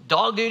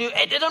 dog doo-doo.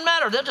 It doesn't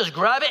matter. They'll just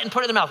grab it and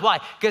put it in their mouth. Why?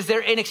 Because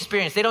they're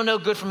inexperienced. They don't know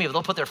good from evil.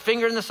 They'll put their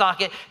finger in the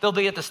socket. They'll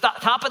be at the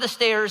top of the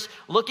stairs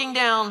looking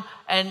down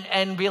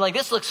and be like,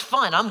 this looks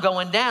fun. I'm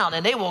going down.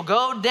 And they will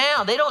go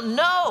down. They don't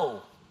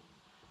know.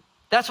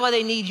 That's why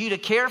they need you to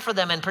care for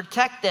them and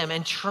protect them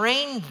and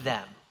train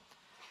them.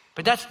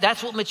 But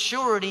that's what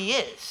maturity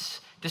is.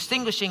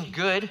 Distinguishing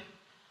good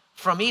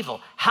from evil.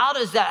 How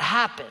does that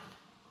happen?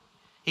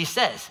 He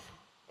says,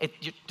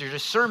 your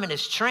discernment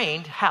is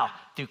trained, how?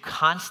 Through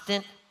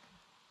constant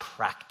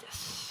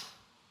practice.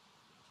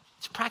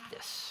 It's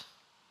practice,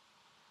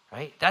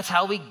 right? That's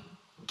how we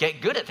get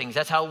good at things.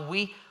 That's how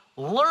we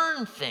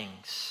learn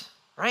things,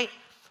 right?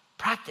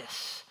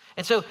 Practice.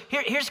 And so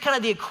here's kind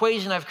of the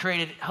equation I've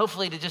created,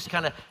 hopefully to just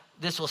kind of,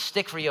 this will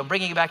stick for you. I'm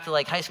bringing you back to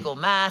like high school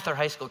math or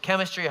high school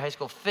chemistry or high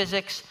school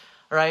physics,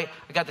 all right?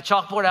 I got the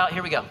chalkboard out.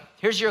 Here we go.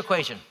 Here's your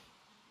equation.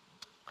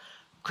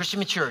 Christian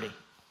maturity.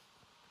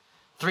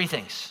 3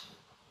 things.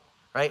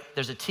 right?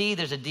 There's a T,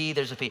 there's a D,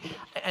 there's a P.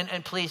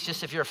 And please,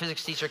 just if you're a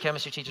physics teacher,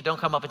 chemistry teacher, don't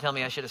come up and tell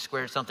me I should have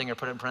squared something or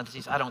put it in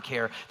parentheses. I don't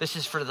care. This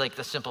is for like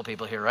the simple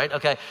people here, right?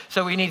 Okay,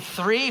 so we need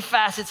 3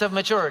 facets of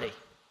maturity.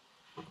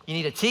 You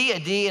need a T, a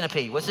D, and a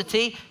P. What's a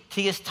T?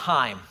 T is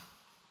time.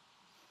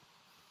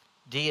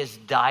 D is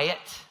diet.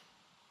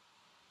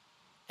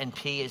 And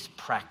P is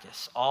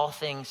practice. All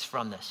things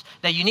from this.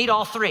 Now you need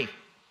all 3.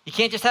 You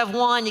can't just have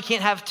 1, you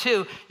can't have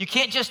 2. You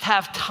can't just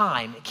have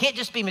time. It can't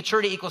just be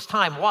maturity equals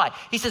time. Why?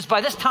 He says, by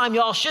this time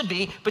y'all should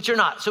be, but you're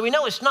not. So we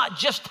know it's not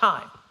just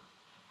time.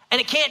 And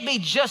it can't be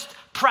just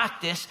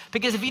practice,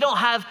 because if you don't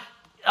have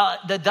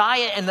the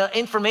diet and the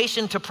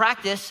information to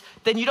practice,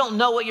 then you don't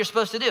know what you're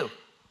supposed to do.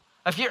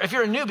 If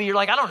you're a newbie, you're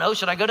like, I don't know,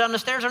 should I go down the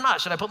stairs or not?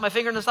 Should I put my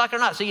finger in the sock or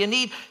not? So you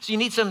need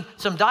some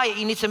diet,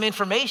 you need some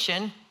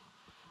information,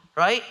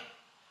 right?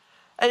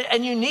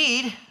 And you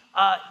need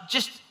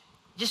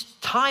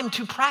just time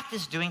to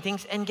practice doing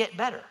things and get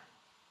better,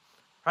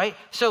 right?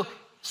 So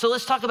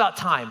let's talk about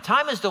time.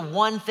 Time is the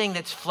one thing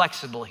that's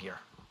flexible here,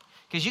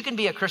 because you can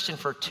be a Christian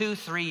for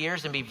 2-3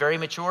 years and be very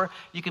mature.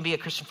 You can be a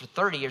Christian for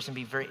 30 years and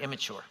be very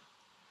immature.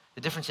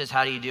 The difference is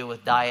how do you deal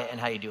with diet and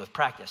how you deal with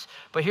practice.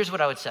 But here's what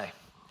I would say.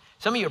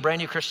 Some of you are brand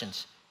new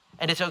Christians,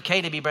 and it's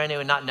okay to be brand new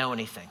and not know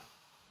anything,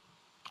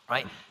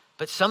 right?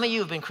 But some of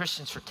you have been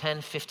Christians for 10,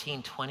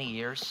 15, 20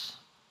 years,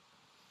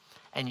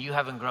 and you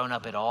haven't grown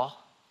up at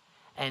all.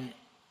 And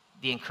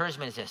the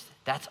encouragement is this: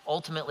 that's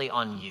ultimately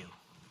on you.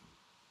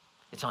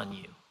 It's on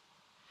you.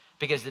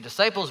 Because the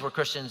disciples were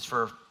Christians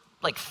for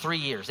like 3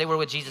 years. They were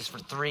with Jesus for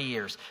 3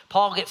 years.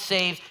 Paul gets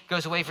saved,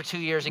 goes away for 2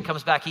 years, and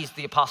comes back. He's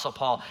the Apostle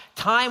Paul.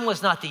 Time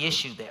was not the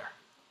issue there.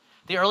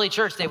 The early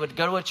church, they would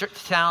go to a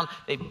church town,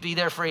 they'd be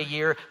there for a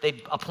year,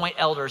 they'd appoint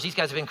elders. These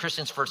guys have been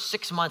Christians for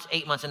 6 months,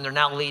 8 months, and they're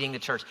now leading the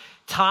church.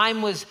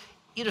 Time was,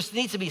 it just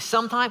needs to be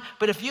some time,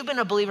 but if you've been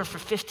a believer for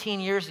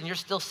 15 years and you're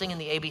still singing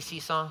the ABC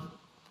song,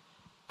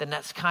 then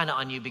that's kind of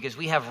on you, because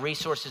we have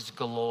resources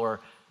galore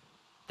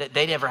that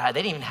they never had.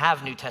 They didn't even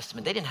have New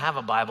Testament. They didn't have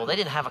a Bible. They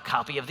didn't have a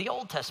copy of the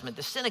Old Testament.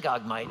 The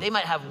synagogue might. They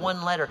might have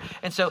one letter.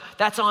 And so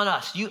that's on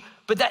us.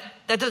 But that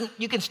doesn't,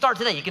 you can start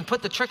today. You can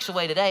put the tricks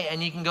away today,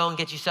 and you can go and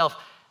get yourself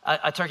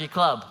a turkey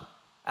club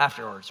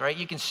afterwards, right?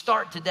 You can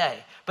start today.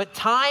 But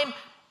time,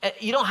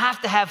 you don't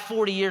have to have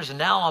 40 years and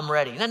now I'm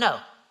ready. No.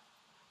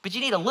 But you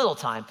need a little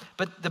time.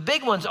 But the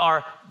big ones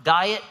are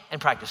diet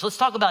and practice. Let's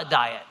talk about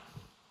diet,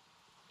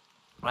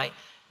 right?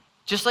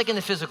 Just like in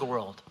the physical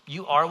world,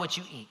 you are what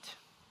you eat.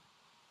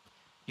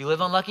 You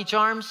live on Lucky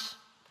Charms,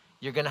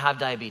 you're gonna have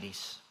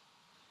diabetes.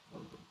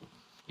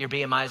 Your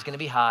BMI is gonna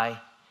be high.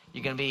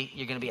 You're gonna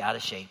be out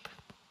of shape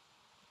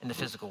in the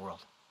physical world.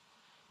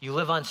 You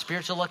live on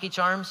spiritual Lucky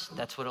Charms,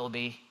 that's what it will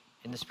be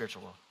in the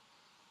spiritual world.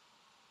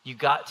 You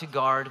got to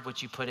guard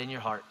what you put in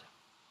your heart.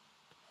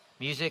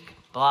 Music,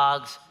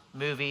 blogs,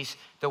 movies.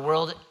 The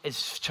world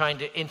is trying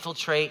to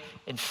infiltrate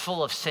and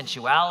full of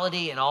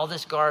sensuality and all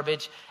this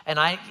garbage. And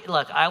I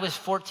was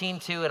 14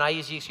 too, and I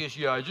used the excuse,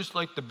 yeah, I just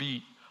like the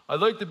beat. I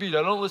like the beat,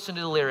 I don't listen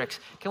to the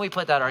lyrics. Can we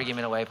put that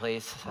argument away,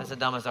 please? That's the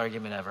dumbest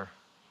argument ever.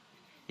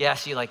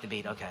 Yes, you like the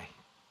beat, okay.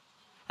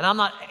 And I'm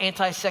not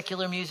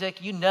anti-secular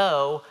music. You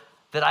know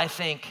that I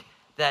think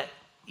that,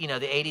 the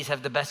 80s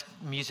have the best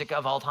music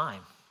of all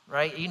time,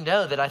 right? You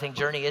know that I think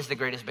Journey is the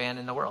greatest band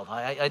in the world.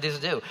 I just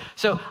do.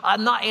 So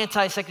I'm not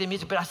anti-secular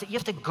music, but I said you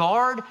have to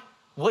guard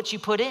what you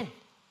put in,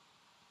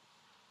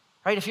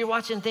 right? If you're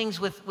watching things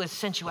with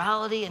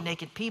sensuality and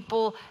naked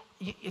people,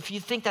 if you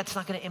think that's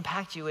not going to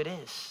impact you, it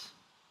is,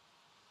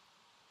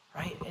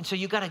 right? And so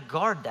you got to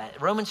guard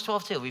that. Romans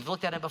 12:2, we've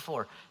looked at it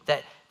before,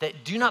 that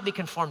do not be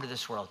conformed to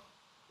this world.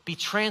 Be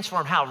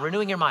transformed. How?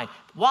 Renewing your mind.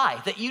 Why?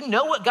 That you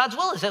know what God's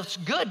will is. That's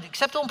good,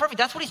 acceptable, and perfect.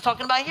 That's what he's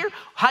talking about here.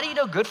 How do you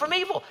know good from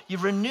evil? You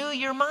renew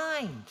your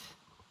mind.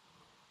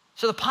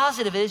 So the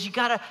positive is you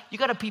gotta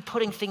be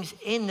putting things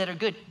in that are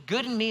good.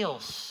 Good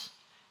meals,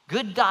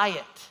 good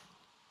diet.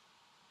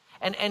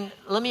 And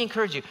let me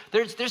encourage you.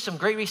 There's some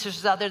great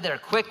resources out there that are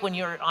quick when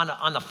you're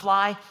on the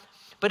fly.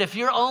 But if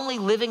you're only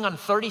living on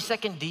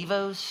 30-second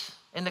devos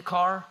in the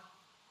car,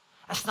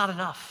 that's not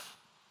enough.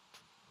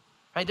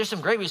 Right? There's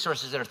some great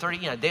resources that are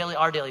 30,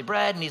 Our Daily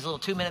Bread and these little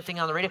 2-minute thing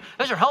on the radio.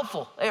 Those are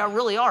helpful. They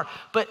really are.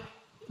 But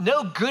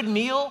no good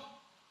meal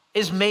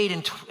is made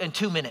in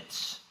 2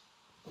 minutes.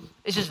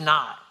 It's just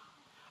not.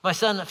 My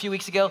son a few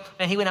weeks ago,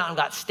 and he went out and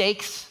got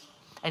steaks,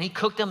 and he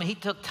cooked them, and he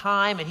took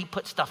time, and he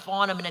put stuff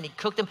on them, and then he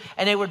cooked them,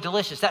 and they were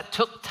delicious. That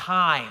took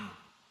time.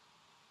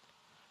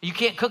 You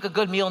can't cook a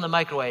good meal in the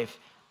microwave.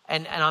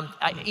 And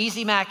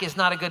Easy Mac is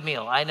not a good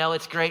meal. I know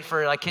it's great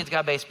for like kids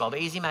got baseball, but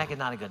Easy Mac is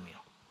not a good meal.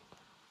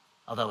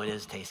 Although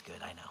it tastes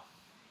good, I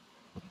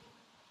know.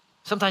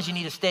 Sometimes you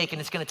need a steak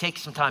and it's gonna take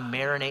some time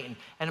marinating.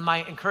 And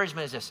my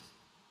encouragement is this: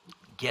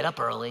 get up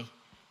early,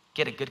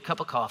 get a good cup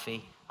of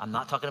coffee. I'm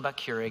not talking about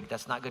Keurig,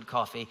 that's not good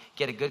coffee.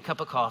 Get a good cup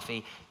of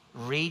coffee,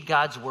 read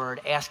God's word,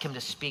 ask him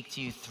to speak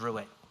to you through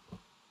it,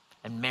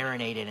 and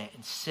marinate in it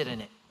and sit in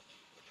it.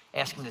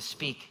 Ask him to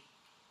speak,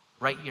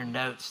 write your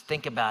notes,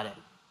 think about it.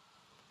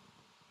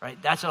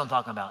 Right, that's what I'm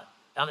talking about.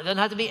 It doesn't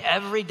have to be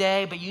every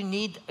day, but you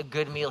need a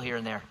good meal here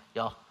and there,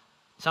 y'all.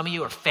 Some of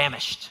you are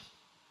famished.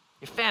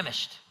 You're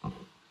famished.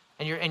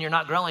 And you're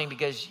not growing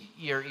because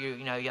you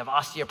have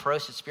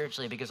osteoporosis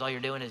spiritually because all you're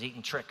doing is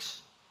eating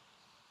tricks.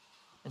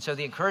 And so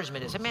the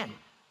encouragement is, man,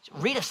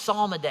 read a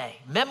psalm a day.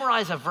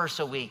 Memorize a verse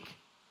a week.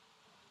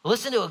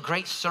 Listen to a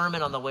great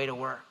sermon on the way to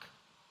work.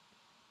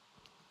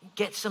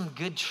 Get some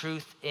good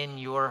truth in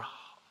your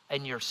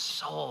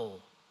soul,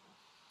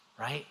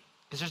 right?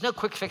 Because there's no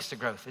quick fix to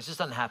growth. It just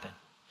doesn't happen.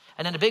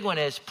 And then the big one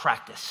is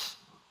practice.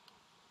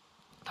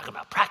 Talking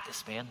about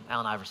practice, man.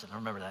 Allen Iverson, I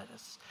remember that.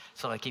 That's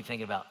what I keep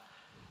thinking about.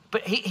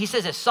 But he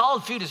says that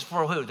solid food is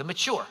for who? The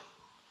mature,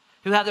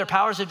 who have their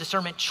powers of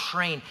discernment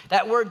trained.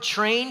 That word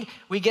trained,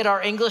 we get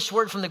our English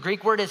word from the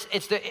Greek word.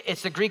 It's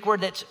the Greek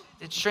word it's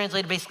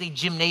translated basically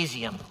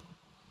gymnasium.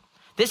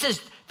 This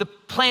is the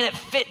Planet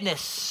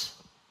Fitness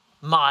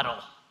model,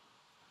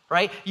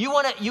 right? You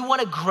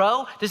wanna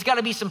grow, there's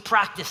gotta be some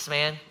practice,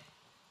 man.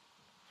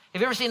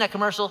 Have you ever seen that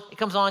commercial? It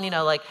comes on,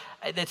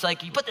 it's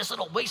like you put this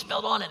little waist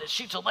belt on and it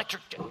shoots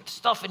electric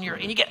stuff and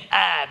you get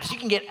abs. You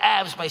can get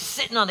abs by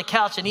sitting on the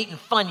couch and eating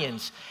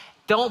Funyuns.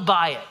 Don't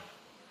buy it.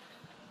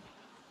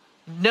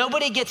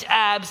 Nobody gets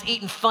abs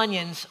eating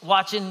Funyuns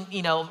watching,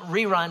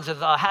 reruns of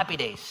Happy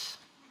Days.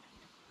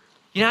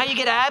 You know how you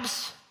get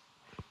abs?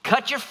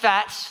 Cut your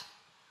fats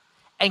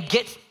and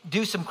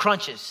do some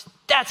crunches.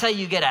 That's how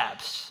you get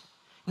abs.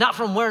 Not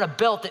from wearing a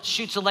belt that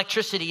shoots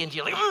electricity into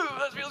you like, ooh,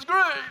 that feels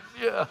great.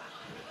 Yeah.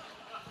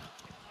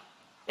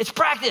 It's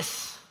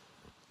practice.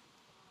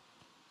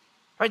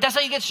 Right? That's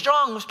how you get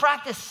strong, was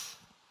practice.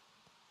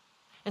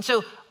 And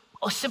so,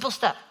 a simple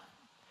step.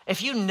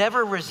 If you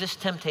never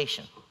resist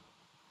temptation,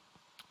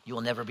 you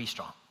will never be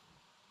strong.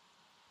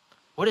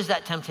 What is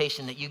that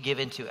temptation that you give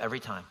into every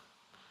time?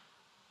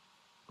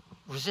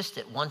 Resist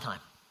it one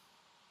time.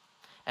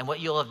 And what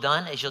you'll have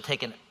done is you'll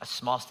take a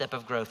small step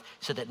of growth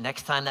so that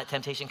next time that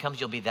temptation comes,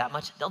 you'll be that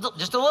much,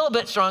 just a little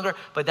bit stronger,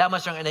 but that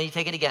much stronger. And then you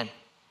take it again.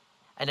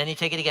 And then you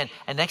take it again.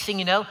 And next thing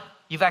you know,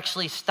 you've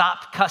actually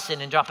stopped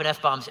cussing and dropping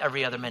F-bombs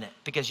every other minute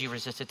because you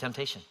resisted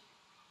temptation.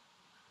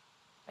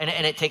 And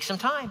it takes some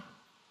time.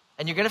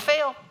 And you're going to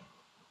fail.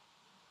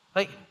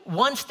 Like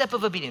one step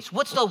of obedience.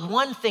 What's the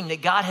one thing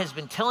that God has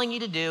been telling you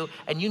to do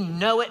and you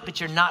know it,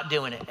 but you're not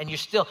doing it? And you're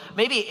still,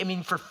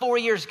 for 4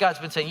 years, God's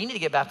been saying, you need to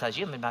get baptized.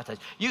 You haven't been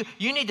baptized.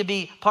 You need to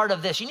be part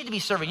of this. You need to be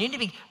serving.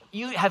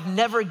 You have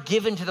never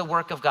given to the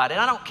work of God. And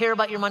I don't care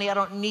about your money. I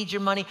don't need your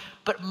money.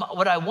 But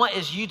what I want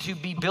is you to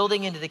be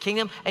building into the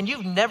kingdom. And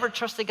you've never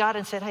trusted God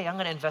and said, hey, I'm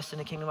going to invest in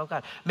the kingdom of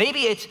God.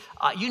 Maybe it's,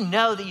 you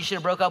know that you should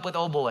have broke up with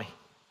old boy,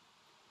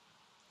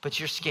 but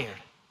you're scared.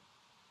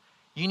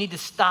 You need to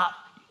stop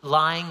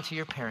lying to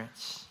your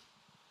parents,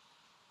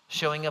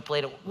 showing up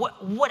late,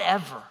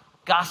 whatever,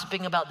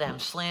 gossiping about them,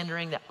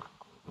 slandering them.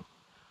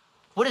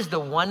 What is the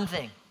one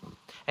thing?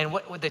 And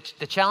what the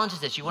challenge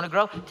is this. You want to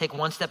grow? Take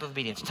one step of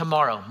obedience.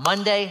 Tomorrow,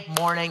 Monday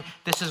morning,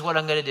 this is what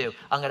I'm going to do.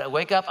 I'm going to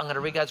wake up, I'm going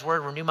to read God's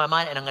word, renew my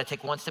mind, and I'm going to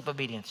take one step of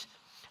obedience.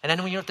 And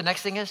then you know what the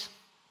next thing is?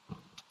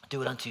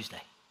 Do it on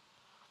Tuesday.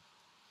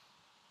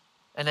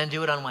 And then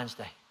do it on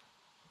Wednesday.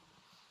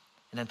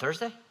 And then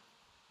Thursday.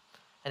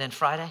 And then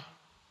Friday.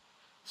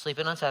 Sleep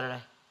in on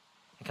Saturday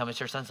and come to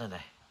church on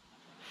Sunday.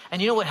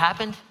 And you know what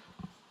happened?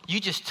 You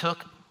just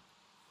took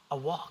a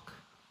walk.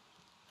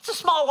 It's a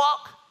small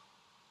walk.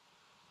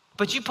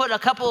 But you put a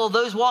couple of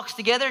those walks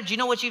together. Do you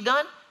know what you've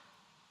done?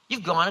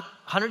 You've gone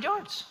 100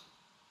 yards.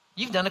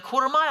 You've done a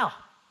quarter mile.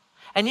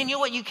 And then you know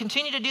what? You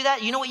continue to do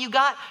that. You know what you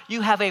got? You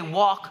have a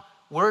walk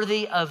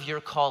worthy of your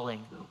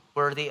calling,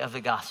 worthy of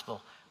the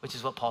gospel, which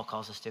is what Paul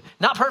calls us to.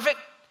 Not perfect.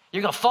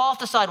 You're going to fall off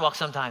the sidewalk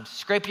sometimes.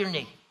 Scrape your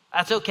knee.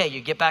 That's okay.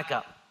 You get back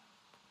up.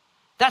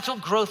 That's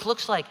what growth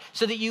looks like.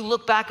 So that you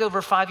look back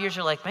over 5 years,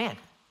 you're like, man,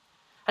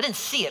 I didn't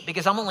see it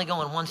because I'm only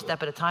going one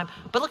step at a time.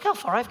 But look how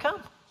far I've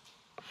come.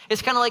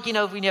 It's kind of like,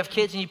 when you have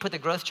kids and you put the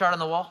growth chart on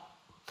the wall.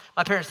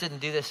 My parents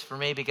didn't do this for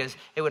me because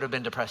it would have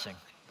been depressing.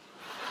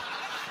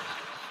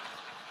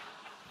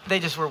 They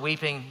just were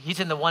weeping. He's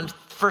in the one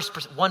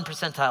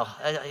percentile.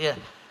 Yeah.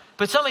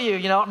 But some of you,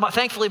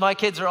 thankfully my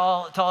kids are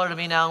all taller than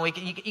me now, and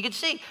you can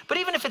see. But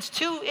even if it's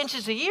 2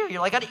 inches a year,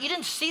 you're like, you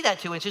didn't see that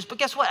 2 inches. But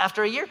guess what?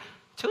 After a year,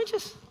 2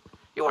 inches.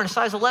 You're wearing a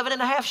size 11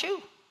 and a half shoe.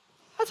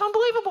 That's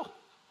unbelievable.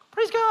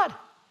 Praise God.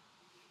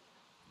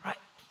 Right?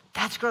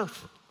 That's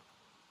growth.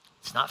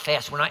 It's not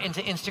fast. We're not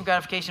into instant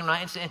gratification.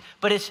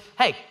 But it's,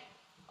 hey,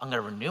 I'm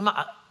going to renew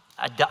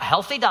a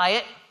healthy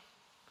diet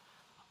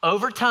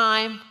over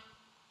time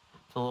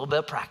with a little bit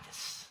of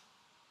practice.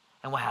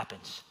 And what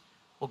happens?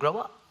 We'll grow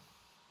up.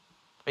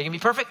 Are you going to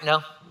be perfect?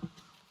 No.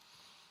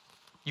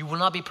 You will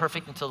not be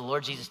perfect until the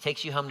Lord Jesus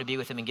takes you home to be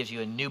with him and gives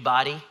you a new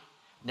body. And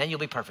then you'll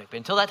be perfect. But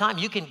until that time,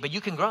 you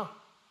can grow.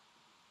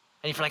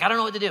 And if you're like, I don't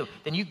know what to do,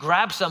 then you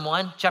grab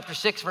someone, chapter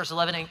 6, verse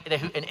 11,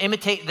 and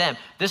imitate them.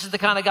 This is the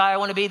kind of guy I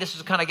want to be. This is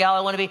the kind of gal I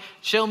want to be.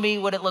 Show me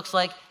what it looks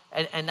like.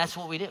 And that's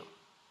what we do.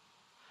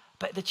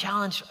 But the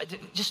challenge,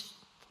 just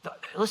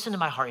listen to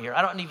my heart here.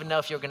 I don't even know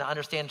if you're going to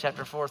understand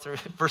chapter 4 through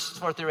verses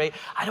 4 through 8.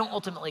 I don't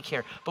ultimately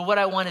care. But what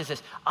I want is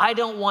this. I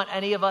don't want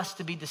any of us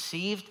to be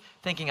deceived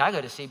thinking I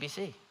go to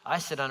CBC. I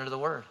sit under the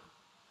word.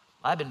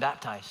 I've been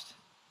baptized.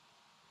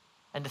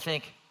 and to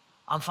think,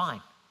 I'm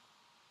fine.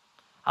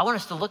 I want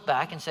us to look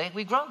back and say,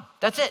 we've grown.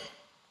 That's it.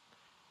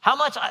 How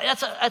much?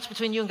 That's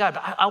between you and God.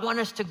 But I want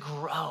us to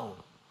grow.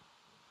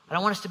 I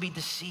don't want us to be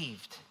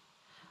deceived.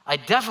 I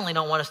definitely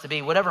don't want us to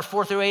be whatever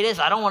 4 through 8 is.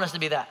 I don't want us to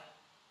be that,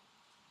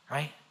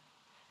 right?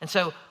 And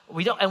so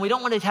we don't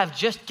want to have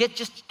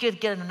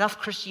get enough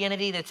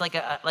Christianity that's like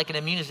an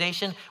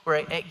immunization where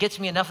it gets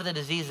me enough of the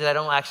disease that I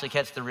don't actually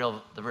catch the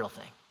real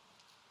thing.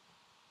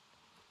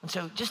 And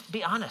so just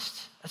be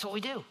honest. That's what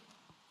we do.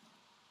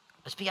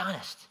 Let's be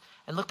honest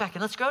and look back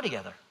and let's grow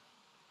together.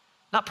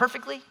 Not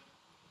perfectly,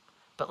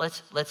 but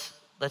let's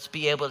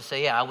be able to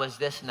say, yeah, I was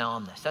this, now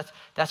I'm this.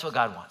 That's what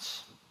God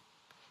wants.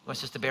 He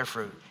wants us to bear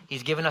fruit.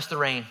 He's given us the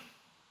rain.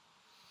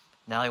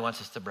 Now he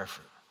wants us to bear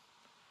fruit.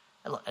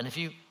 And if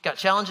you got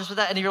challenges with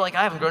that and you're like,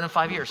 I haven't grown in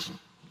 5 years.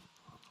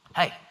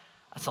 Hey,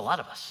 that's a lot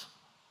of us.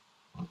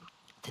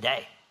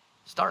 Today,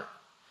 start.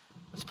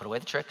 Let's put away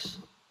the tricks.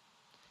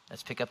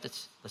 Let's pick up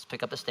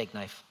the steak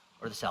knife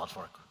or the salad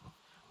fork,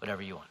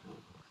 whatever you want.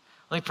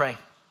 Let me pray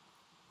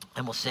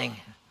and we'll sing.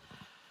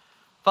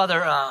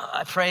 Father,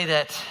 I pray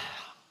that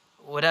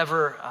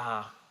wherever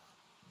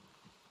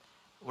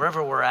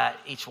we're at,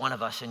 each one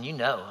of us, and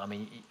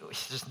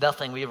there's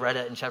nothing, we read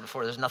it in chapter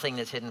 4, there's nothing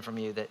that's hidden from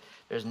you, that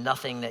there's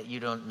nothing that you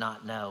do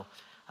not know.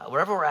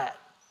 Wherever we're at,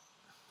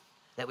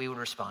 that we would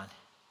respond.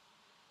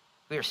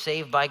 We are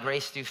saved by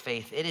grace through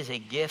faith. It is a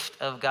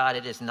gift of God.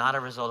 It is not a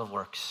result of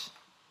works,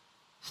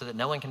 so that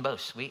no one can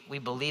boast. We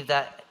believe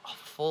that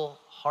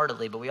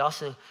full-heartedly, but we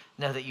also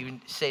know that you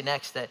say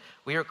next that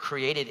we are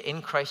created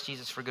in Christ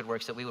Jesus for good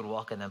works, that we would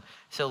walk in them.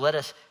 So let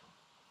us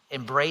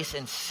embrace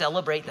and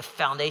celebrate the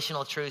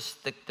foundational truths,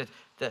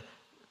 the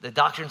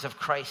doctrines of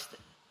Christ,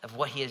 of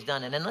what he has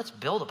done. And then let's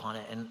build upon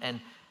it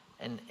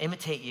and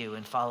imitate you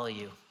and follow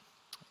you.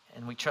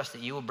 And we trust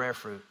that you will bear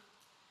fruit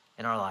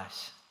in our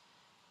lives.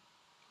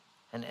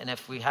 And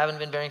if we haven't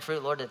been bearing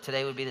fruit, Lord, that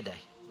today would be the day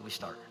that we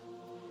start.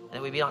 And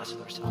that we be honest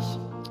with ourselves.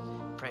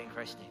 Pray in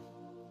Christ's name.